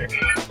culture.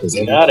 Because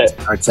it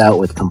starts out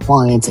with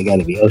compliance. I got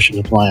to be OSHA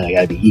compliant. I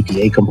got to be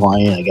EPA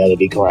compliant. I got to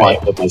be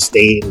compliant with my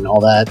state and all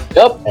that.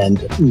 Yep.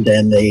 And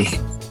then they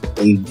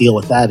deal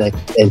with that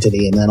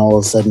entity, and then all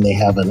of a sudden they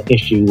have an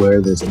issue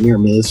where there's a near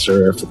miss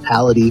or a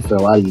fatality for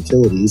a lot of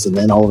utilities, and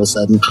then all of a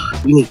sudden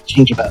we need to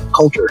change about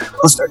culture.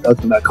 Let's start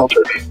talking about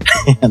culture.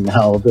 And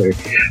now they're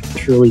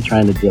truly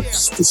trying to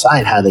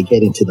decide how they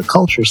get into the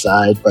culture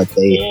side, but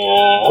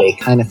they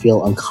kind of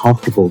feel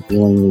uncomfortable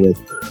dealing with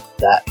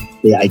that,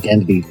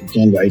 the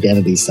gender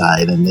identity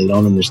side, and they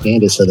don't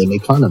understand it, so they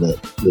make fun of it,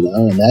 you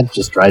know, and that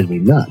just drives me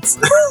nuts.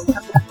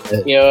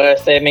 You know what I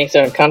say makes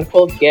it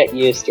uncomfortable? Get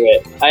used to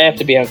it. I have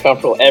to be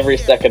uncomfortable every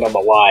second I'm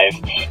alive,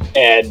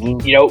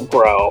 and you don't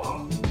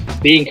grow.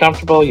 Being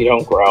comfortable, you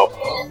don't grow.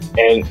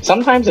 And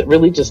sometimes it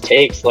really just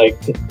takes like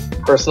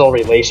personal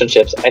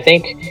relationships. I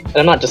think, and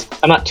I'm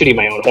not tooting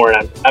my own horn,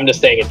 I'm just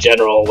saying in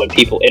general, when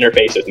people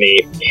interface with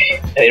me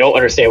and they don't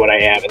understand what I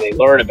am and they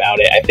learn about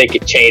it, I think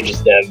it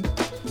changes them.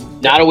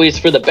 Not always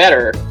for the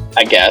better,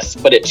 I guess,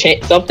 but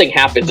something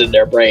happens in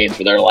their brains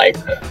where they're like,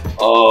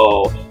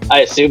 oh, I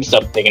assumed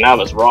something and I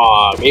was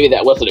wrong. Maybe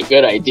that wasn't a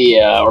good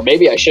idea, or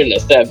maybe I shouldn't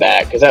have said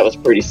that because that was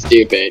pretty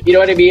stupid. You know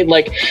what I mean?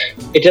 Like,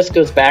 it just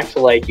goes back to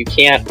like, you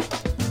can't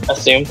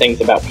assume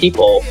things about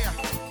people.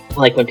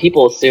 Like when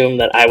people assume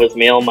that I was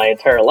male my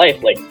entire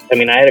life, like, I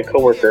mean, I had a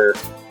coworker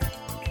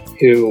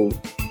who,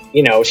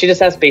 you know, she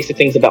just asked basic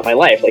things about my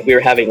life. Like, we were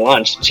having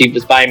lunch. She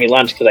was buying me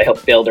lunch because I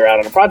helped bail her out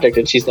on a project.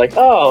 And she's like,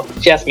 oh,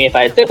 she asked me if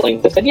I had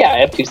siblings. I said, yeah, I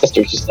have 2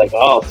 sisters. She's like,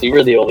 oh, so you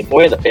were the only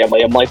boy in the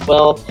family. I'm like,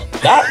 well,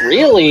 not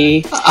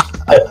really.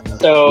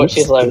 So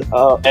she's like,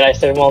 oh, and I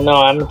said, well, no,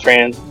 I'm a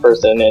trans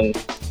person. And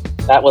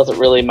that wasn't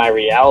really my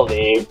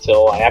reality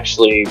until I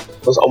actually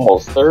was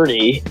almost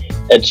 30.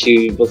 And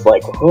she was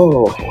like,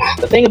 oh,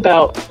 the thing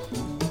about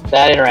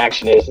that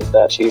interaction is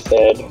that she's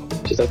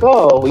like,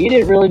 oh, well, you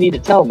didn't really need to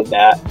tell me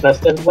that. And I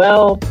said,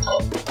 well,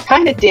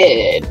 kind of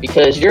did,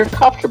 because you're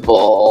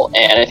comfortable,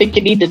 and I think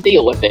you need to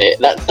deal with it.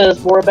 That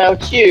says more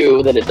about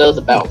you than it does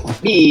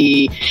about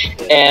me.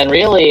 And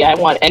really, I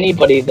want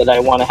anybody that I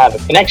want to have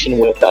a connection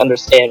with to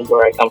understand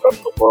where I come from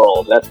in the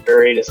world. That's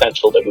very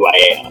essential to who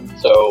I am.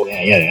 So,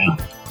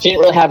 She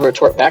didn't really have a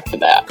retort back to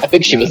that. I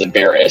think she was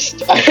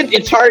embarrassed.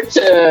 It's hard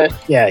to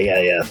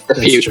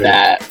refute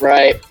that,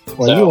 right?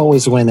 Well, you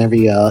always win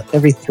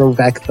every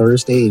Throwback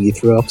Thursday, and you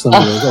throw up some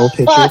of those old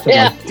pictures.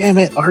 Yeah. I'm like, damn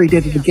it, Ari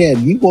did it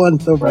again. You won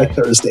Throwback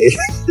Thursday.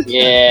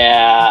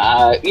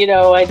 Yeah,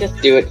 I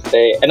just do it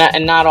today,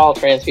 and not all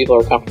trans people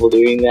are comfortable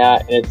doing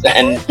that. And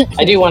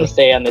I do want to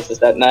say on this is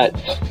that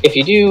if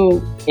you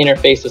do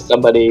interface with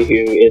somebody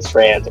who is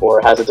trans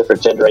or has a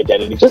different gender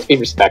identity, just be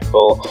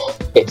respectful.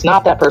 It's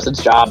not that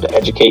person's job to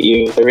educate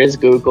you. There is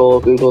Google.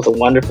 Google's a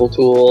wonderful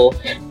tool.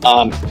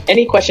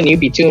 Any question you'd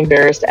be too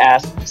embarrassed to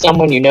ask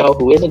someone you know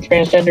who isn't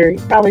transgender, you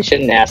probably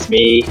shouldn't ask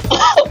me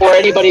or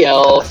anybody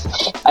else.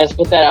 I just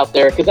put that out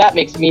there because that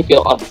makes me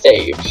feel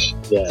unsafe.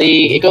 Yeah.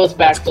 See, it goes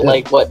back to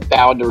like what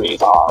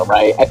boundaries are,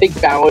 right? I think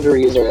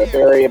boundaries are a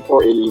very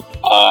important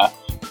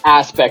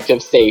aspect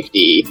of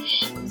safety.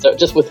 So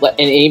just and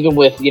even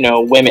with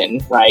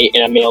women, right,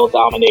 in a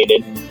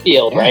male-dominated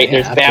field, right,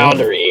 there's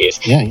boundaries.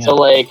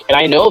 So and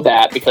I know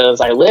that because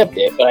I lived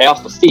it, but I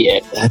also see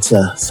it. That's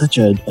such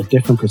a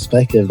different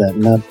perspective that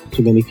not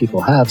too many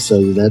people have.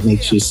 So that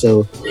makes you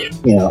so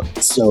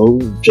so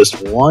just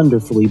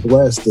wonderfully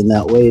blessed in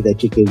that way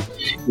that you could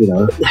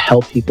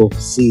help people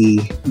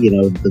see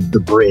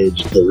the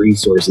bridge, the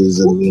resources,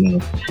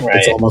 and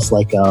it's almost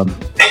like you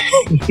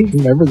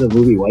remember the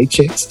movie White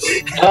Chicks?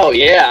 Oh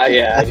yeah,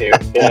 I do.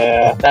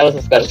 Yeah, that was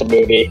a special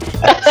movie.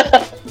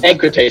 And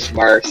quotation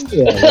marks.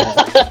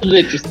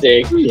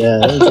 Interesting.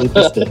 Yeah, it's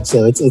interesting.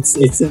 So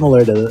it's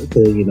similar to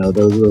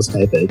those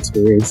type of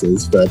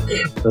experiences. But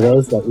for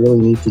those that really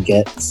need to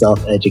get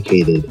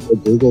self-educated,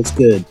 Google's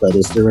good. But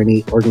is there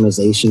any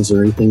organizations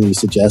or anything you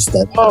suggest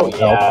that? Oh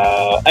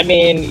yeah, help? I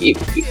mean,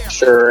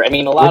 sure. I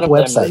mean, a lot of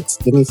websites.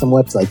 Give me some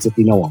websites if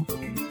you know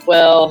them.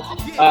 Well,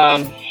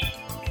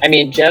 I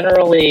mean,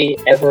 generally,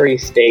 every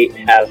state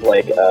has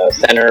like a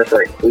center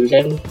for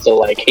inclusion. So,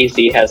 like,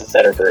 KC has a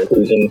center for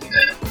inclusion.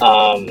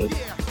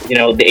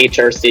 The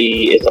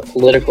HRC is a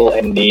political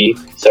entity,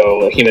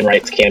 so a human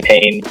rights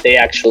campaign. They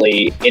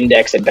actually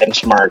index and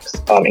benchmarks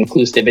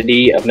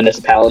inclusivity of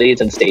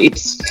municipalities and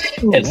states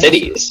and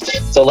cities.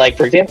 So, like,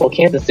 for example,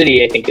 Kansas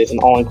City, I think, is an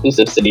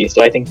all-inclusive city,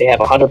 so I think they have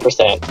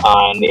 100%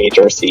 on the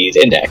HRC's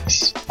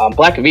index.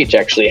 Black Beach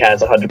actually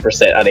has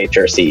 100% on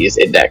HRC's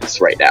index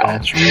right now.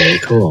 That's really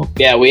cool.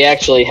 Yeah, we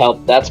actually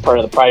helped, that's part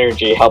of the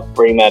Priorgy, helped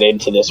bring that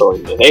into this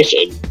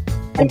organization.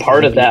 And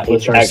part of that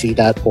was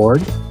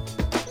HRC.org?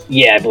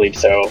 Yeah, I believe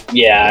so.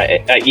 Yeah,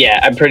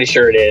 I'm pretty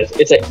sure it is.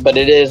 But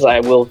it is, I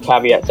will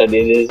caveat that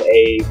it is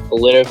a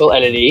political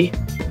entity,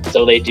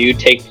 so they do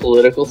take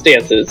political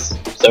stances.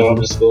 So I'm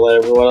just going to let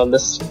everyone on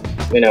this,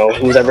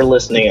 who's ever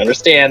listening,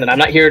 understand that I'm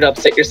not here to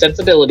upset your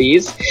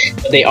sensibilities,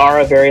 but they are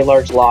a very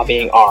large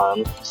lobbying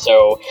arm.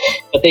 So,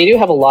 but they do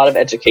have a lot of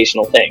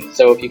educational things.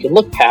 So if you can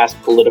look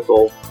past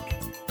political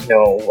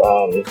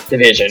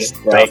division,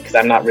 right? Because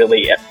I'm not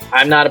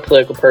a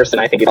political person.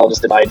 I think it all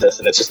just divides us,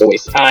 and it's just a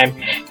waste of time.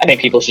 I think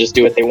people should just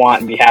do what they want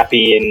and be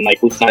happy, and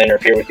let's not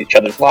interfere with each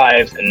other's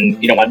lives. And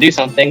you don't want to do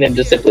something, then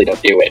just simply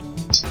don't do it.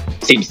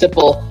 Seems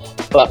simple,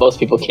 but most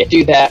people can't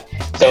do that.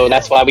 So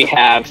that's why we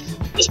have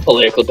this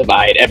political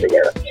divide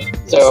everywhere.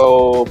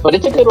 So, but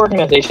it's a good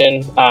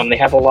organization. They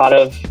have a lot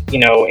of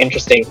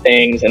interesting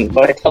things, and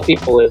what I tell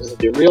people is,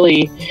 if you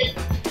really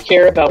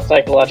care about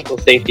psychological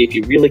safety, if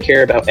you really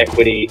care about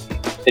equity,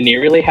 then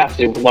you really have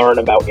to learn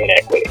about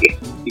inequity,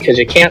 because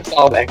you can't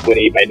solve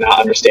equity by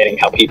not understanding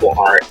how people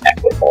aren't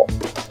equitable.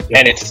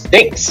 And it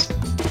stinks,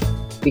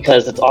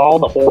 because it's all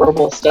the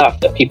horrible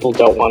stuff that people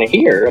don't want to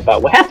hear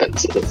about what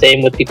happens. It's the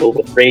same with people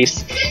with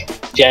race,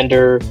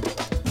 gender,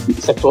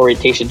 sexual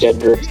orientation,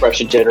 gender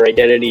expression, gender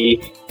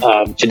identity,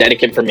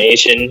 genetic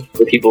information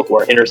for people who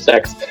are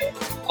intersex.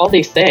 All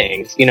these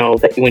things,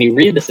 that when you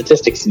read the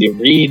statistics and you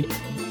read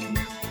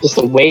just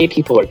the way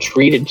people are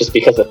treated just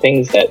because of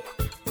things that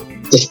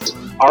just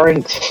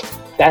aren't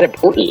that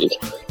important.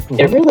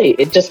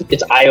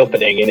 It's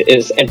eye-opening, and it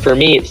is, and for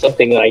me, it's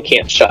something that I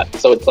can't shut.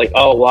 So it's like,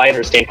 oh, well, I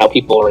understand how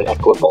people are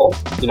inequitable.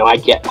 I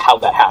get how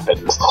that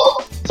happens.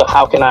 So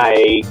how can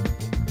I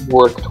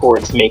work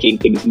towards making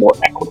things more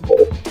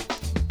equitable?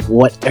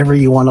 Whatever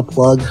you want to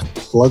plug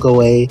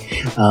away.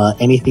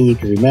 Anything you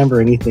can remember,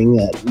 anything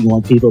that you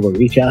want people to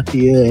reach out to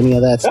you, any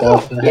of that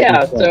stuff.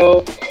 Yeah.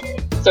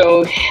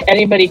 So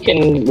anybody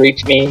can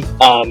reach me.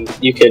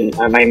 You can.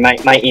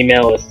 My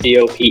email is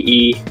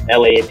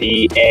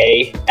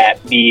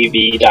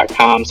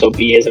copelada@bev.com. So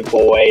B as a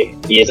boy,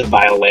 B as a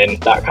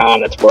violin.com.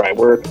 That's where I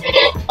work.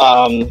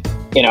 I'm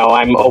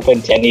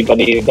open to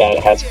anybody that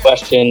has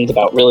questions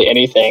about really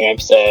anything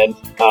I've said.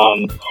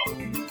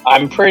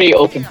 I'm pretty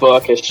open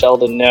book, as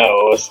Sheldon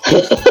knows.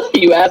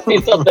 You ask me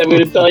something, I'm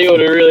going to tell you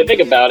what I really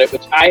think about it,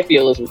 which I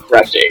feel is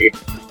refreshing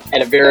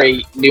and a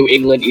very New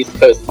England East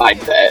Coast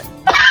mindset.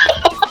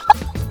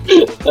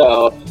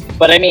 So,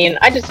 but I mean,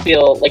 I just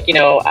feel like,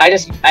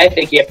 I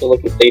think you have to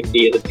look at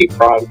safety as a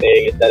two-pronged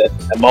thing. Is that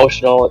it's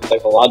emotional, it's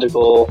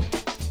psychological,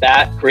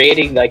 that,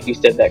 creating, like you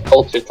said, that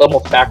culture, it's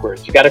almost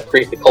backwards. You got to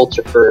create the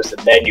culture first,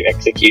 and then you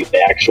execute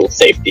the actual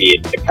safety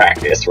in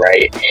practice,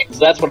 right? So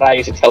that's what I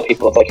used to tell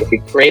people. It's like, if we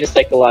create a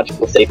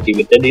psychological safety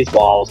within these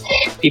walls,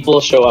 people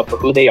will show up for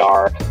who they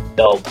are.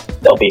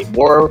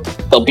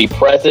 They'll be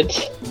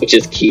present, which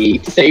is key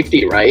to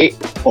safety, right?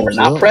 When we're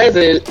not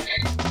present,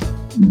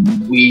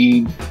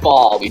 we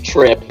fall, we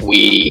trip,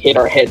 we hit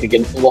our heads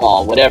against the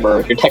wall, whatever.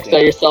 If you're texting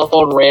on your cell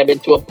phone, ram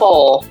into a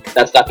pole,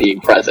 that's not being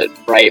present,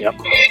 right? Yep.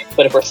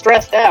 But if we're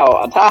stressed out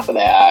on top of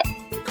that,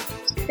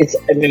 it's,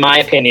 in my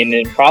opinion,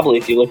 and probably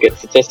if you look at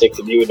statistics,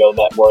 and you would know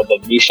that more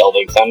than me,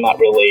 Sheldon, because I'm not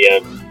really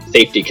a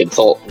safety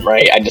consultant,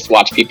 right? I just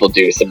watch people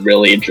do some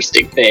really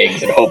interesting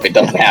things and hope it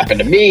doesn't happen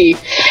to me.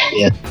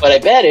 Yeah. But I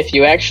bet if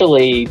you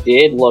actually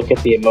did look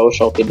at the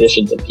emotional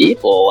conditions of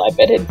people, I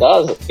bet it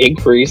does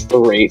increase the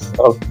rates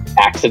of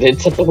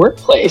accidents at the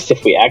workplace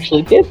if we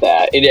actually did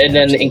that. And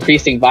then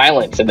increasing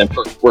violence in the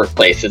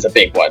workplace is a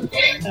big one.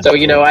 So,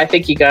 I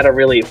think you got to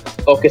really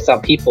focus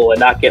on people and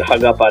not get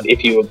hung up on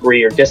if you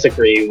agree or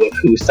disagree with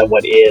who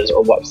someone is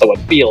or what someone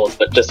feels,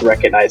 but just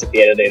recognize at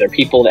the end of the day, they're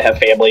people that have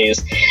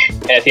families.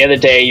 And at the end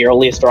of the day, you're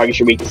only as strong as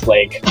your weakest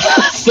link.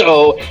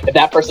 So if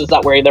that person's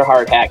not wearing their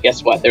hard hat,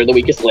 guess what? They're the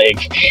weakest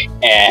link.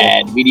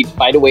 And we need to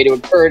find a way to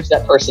encourage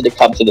that person to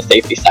come to the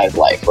safety side of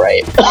life,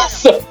 right?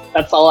 So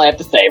that's all I have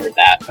to say for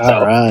that.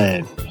 All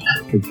right.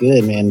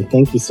 Good, man.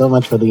 Thank you so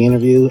much for the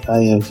interview. I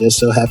am just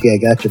so happy I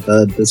got you,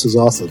 bud. This was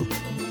awesome.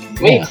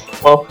 Sweet. Yeah.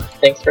 Well,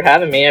 thanks for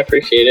having me. I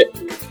appreciate it.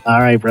 All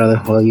right,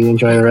 brother. Well, you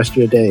enjoy the rest of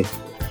your day.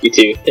 You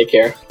too. Take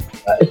care.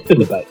 Bye.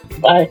 Bye.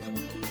 Bye.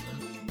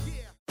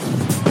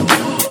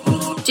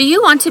 Do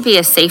you want to be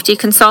a safety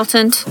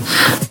consultant?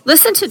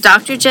 Listen to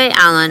Dr. Jay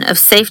Allen of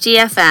Safety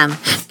FM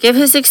give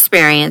his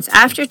experience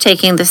after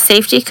taking the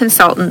Safety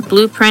Consultant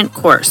Blueprint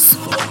course.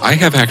 I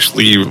have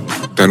actually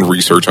done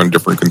research on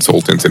different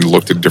consultants and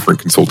looked at different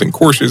consulting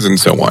courses and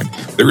so on.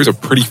 There is a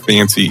pretty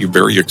fancy,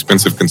 very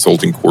expensive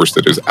consulting course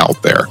that is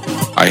out there.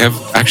 I have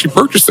actually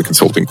purchased the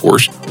consulting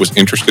course, was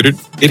interested in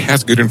it. It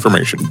has good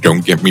information,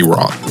 don't get me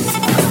wrong.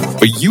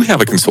 But you have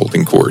a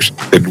consulting course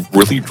that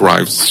really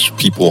drives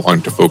people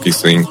onto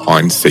focusing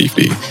on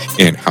safety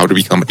and how to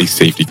become a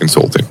safety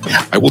consultant.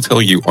 I will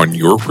tell you, on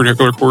your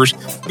particular course,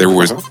 there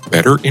was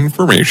better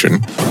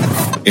information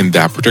in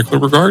that particular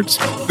regards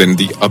than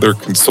the other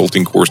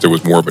consulting course that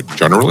was more of a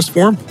generalist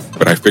form.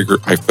 But I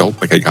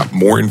felt like I got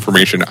more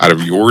information out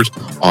of yours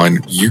on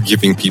you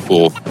giving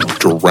people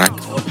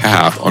direct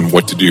path on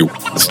what to do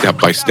step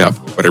by step.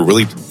 But I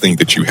really think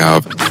that you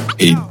have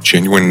a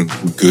genuine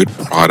good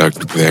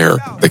product there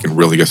that can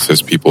really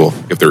assist people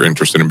if they're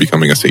interested in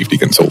becoming a safety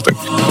consultant.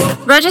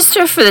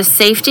 Register for the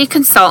Safety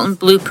Consultant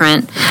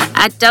Blueprint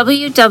at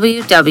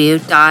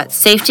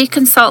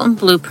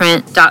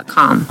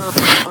www.safetyconsultantblueprint.com.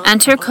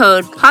 Enter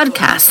code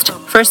PODCAST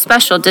for a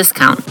special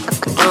discount.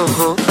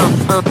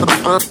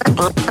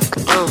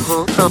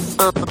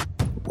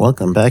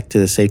 Welcome back to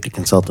the Safety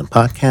Consultant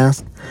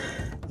Podcast.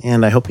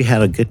 And I hope you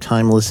had a good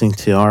time listening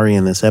to Ari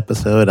in this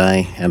episode.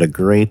 I had a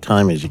great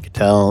time, as you could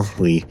tell.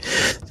 We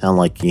sound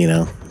like,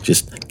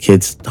 just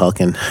kids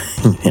talking,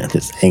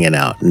 just hanging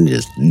out and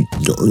just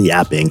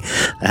yapping.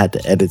 I had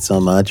to edit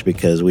so much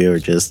because we were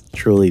just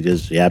truly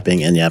just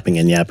yapping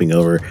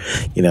over,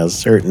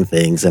 certain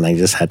things. And I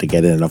just had to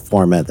get it in a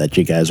format that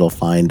you guys will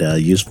find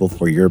useful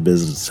for your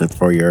business and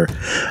for your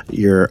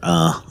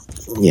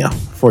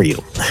for you.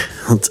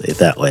 Let's say it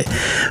that way.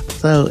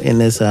 So in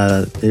this,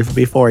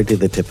 before I do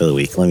the tip of the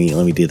week, let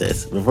me do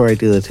this. Before I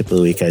do the tip of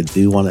the week, I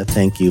do want to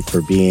thank you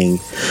for being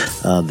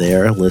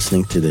there,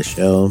 listening to the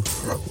show,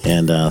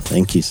 and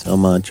thank you so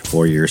much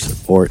for your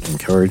support,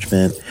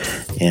 encouragement.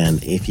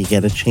 And if you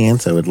get a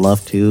chance, I would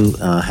love to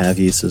have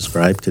you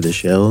subscribe to the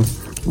show,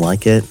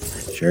 like it,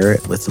 share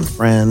it with some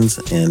friends,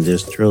 and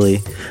just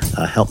truly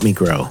help me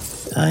grow.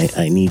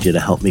 I need you to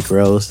help me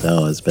grow,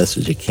 so as best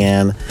as you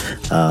can,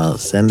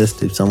 send this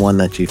to someone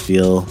that you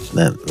feel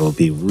that will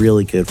be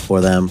really good for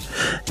them,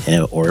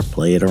 or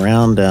play it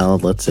around.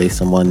 Let's say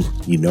someone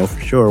for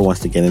sure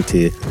wants to get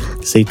into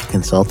safety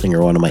consulting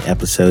or one of my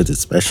episodes,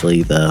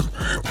 especially the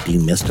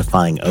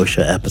demystifying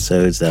OSHA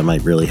episodes. That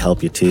might really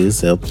help you too.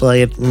 So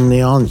play it in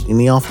the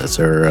office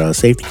or a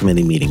safety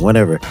committee meeting,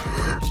 whatever.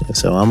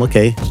 So I'm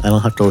okay. I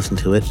don't have to listen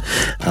to it,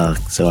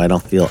 so I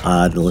don't feel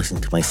odd to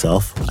listen to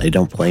myself. I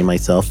don't play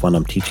myself when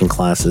I'm teaching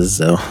classes,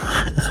 so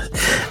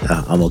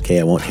I'm okay.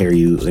 I won't hear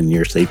you in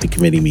your safety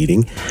committee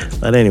meeting.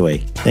 But anyway,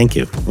 thank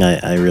you.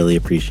 I really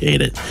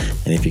appreciate it.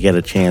 And if you get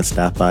a chance,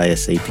 stop by a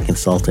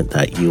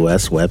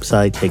safetyconsultant.us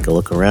website, take a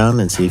look around,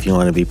 and see if you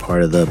want to be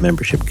part of the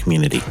membership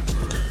community.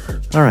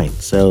 All right,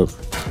 so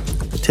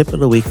the tip of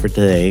the week for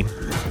today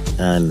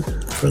and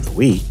for the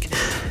week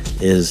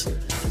is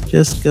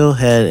just go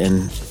ahead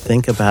and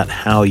think about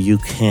how you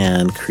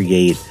can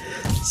create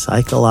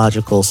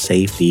psychological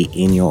safety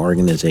in your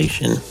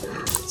organization.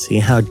 See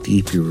how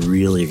deep you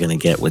really are going to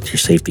get with your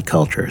safety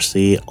culture.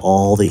 See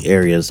all the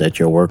areas that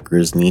your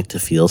workers need to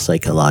feel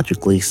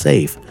psychologically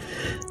safe.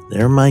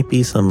 there might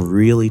be some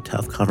really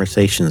tough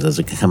conversations as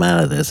it come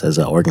out of this as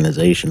an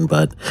organization,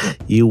 but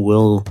you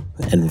will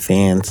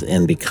advance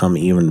and become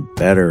even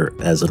better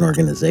as an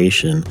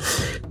organization,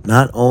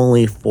 not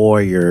only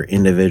for your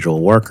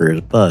individual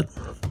workers, but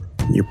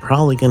you're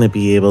probably going to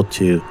be able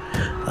to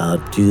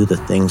do the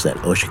things that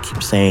OSHA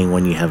keeps saying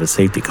when you have a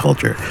safety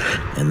culture,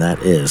 and that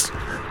is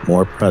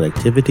more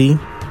productivity.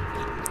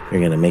 You're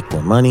going to make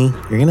more money.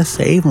 You're going to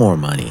save more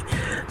money.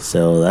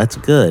 So that's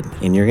good.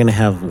 And you're going to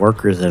have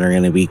workers that are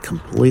going to be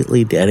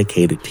completely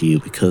dedicated to you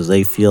because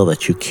they feel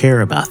that you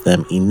care about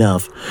them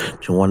enough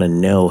to want to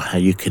know how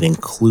you can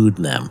include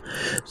them.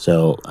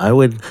 So I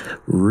would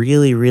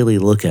really, really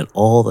look at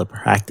all the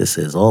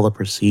practices, all the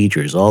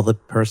procedures, all the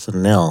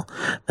personnel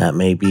that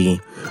may be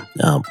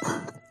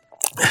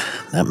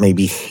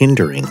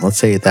hindering, let's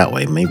say it that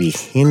way, maybe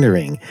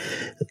hindering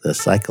the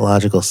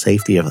psychological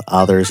safety of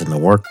others in the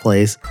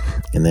workplace,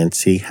 and then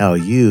see how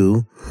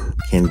you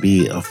can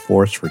be a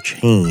force for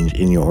change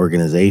in your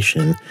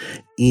organization,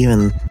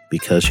 even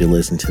because you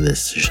listen to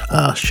this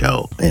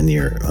show and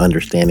you're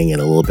understanding it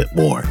a little bit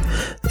more.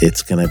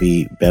 It's going to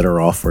be better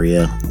off for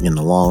you in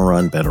the long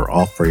run, better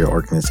off for your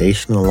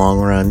organization in the long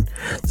run.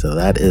 So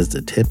that is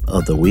the tip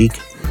of the week.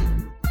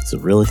 So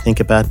really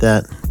think about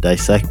that,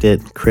 dissect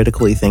it,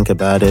 critically think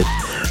about it,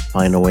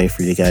 find a way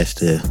for you guys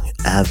to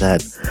add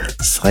that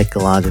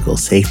psychological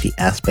safety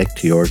aspect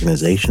to your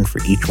organization for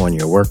each one of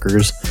your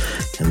workers,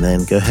 and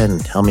then go ahead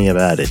and tell me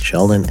about it.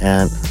 Sheldon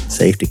at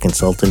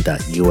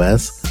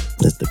safetyconsultant.us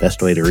is the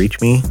best way to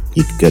reach me.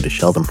 You can go to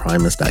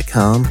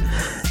sheldonprimus.com,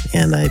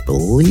 and I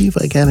believe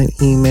I got an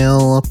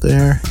email up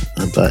there,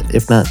 but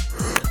if not,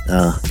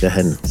 go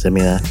ahead and send me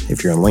that.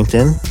 If you're on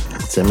LinkedIn,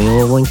 send me a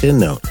little LinkedIn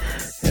note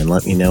and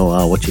let me know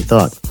what you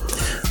thought.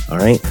 All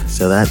right,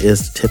 so that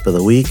is the tip of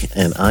the week,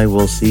 and I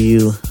will see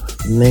you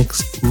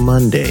next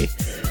Monday.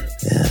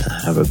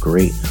 Have a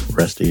great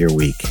rest of your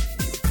week.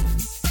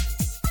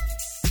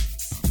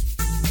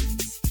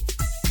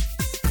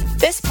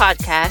 This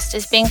podcast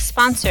is being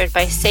sponsored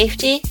by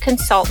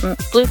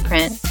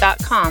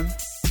SafetyConsultantBlueprint.com.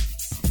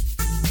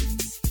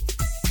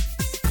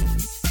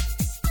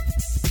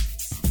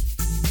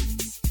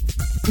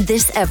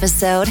 This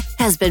episode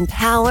has been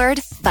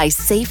powered by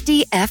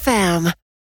Safety FM.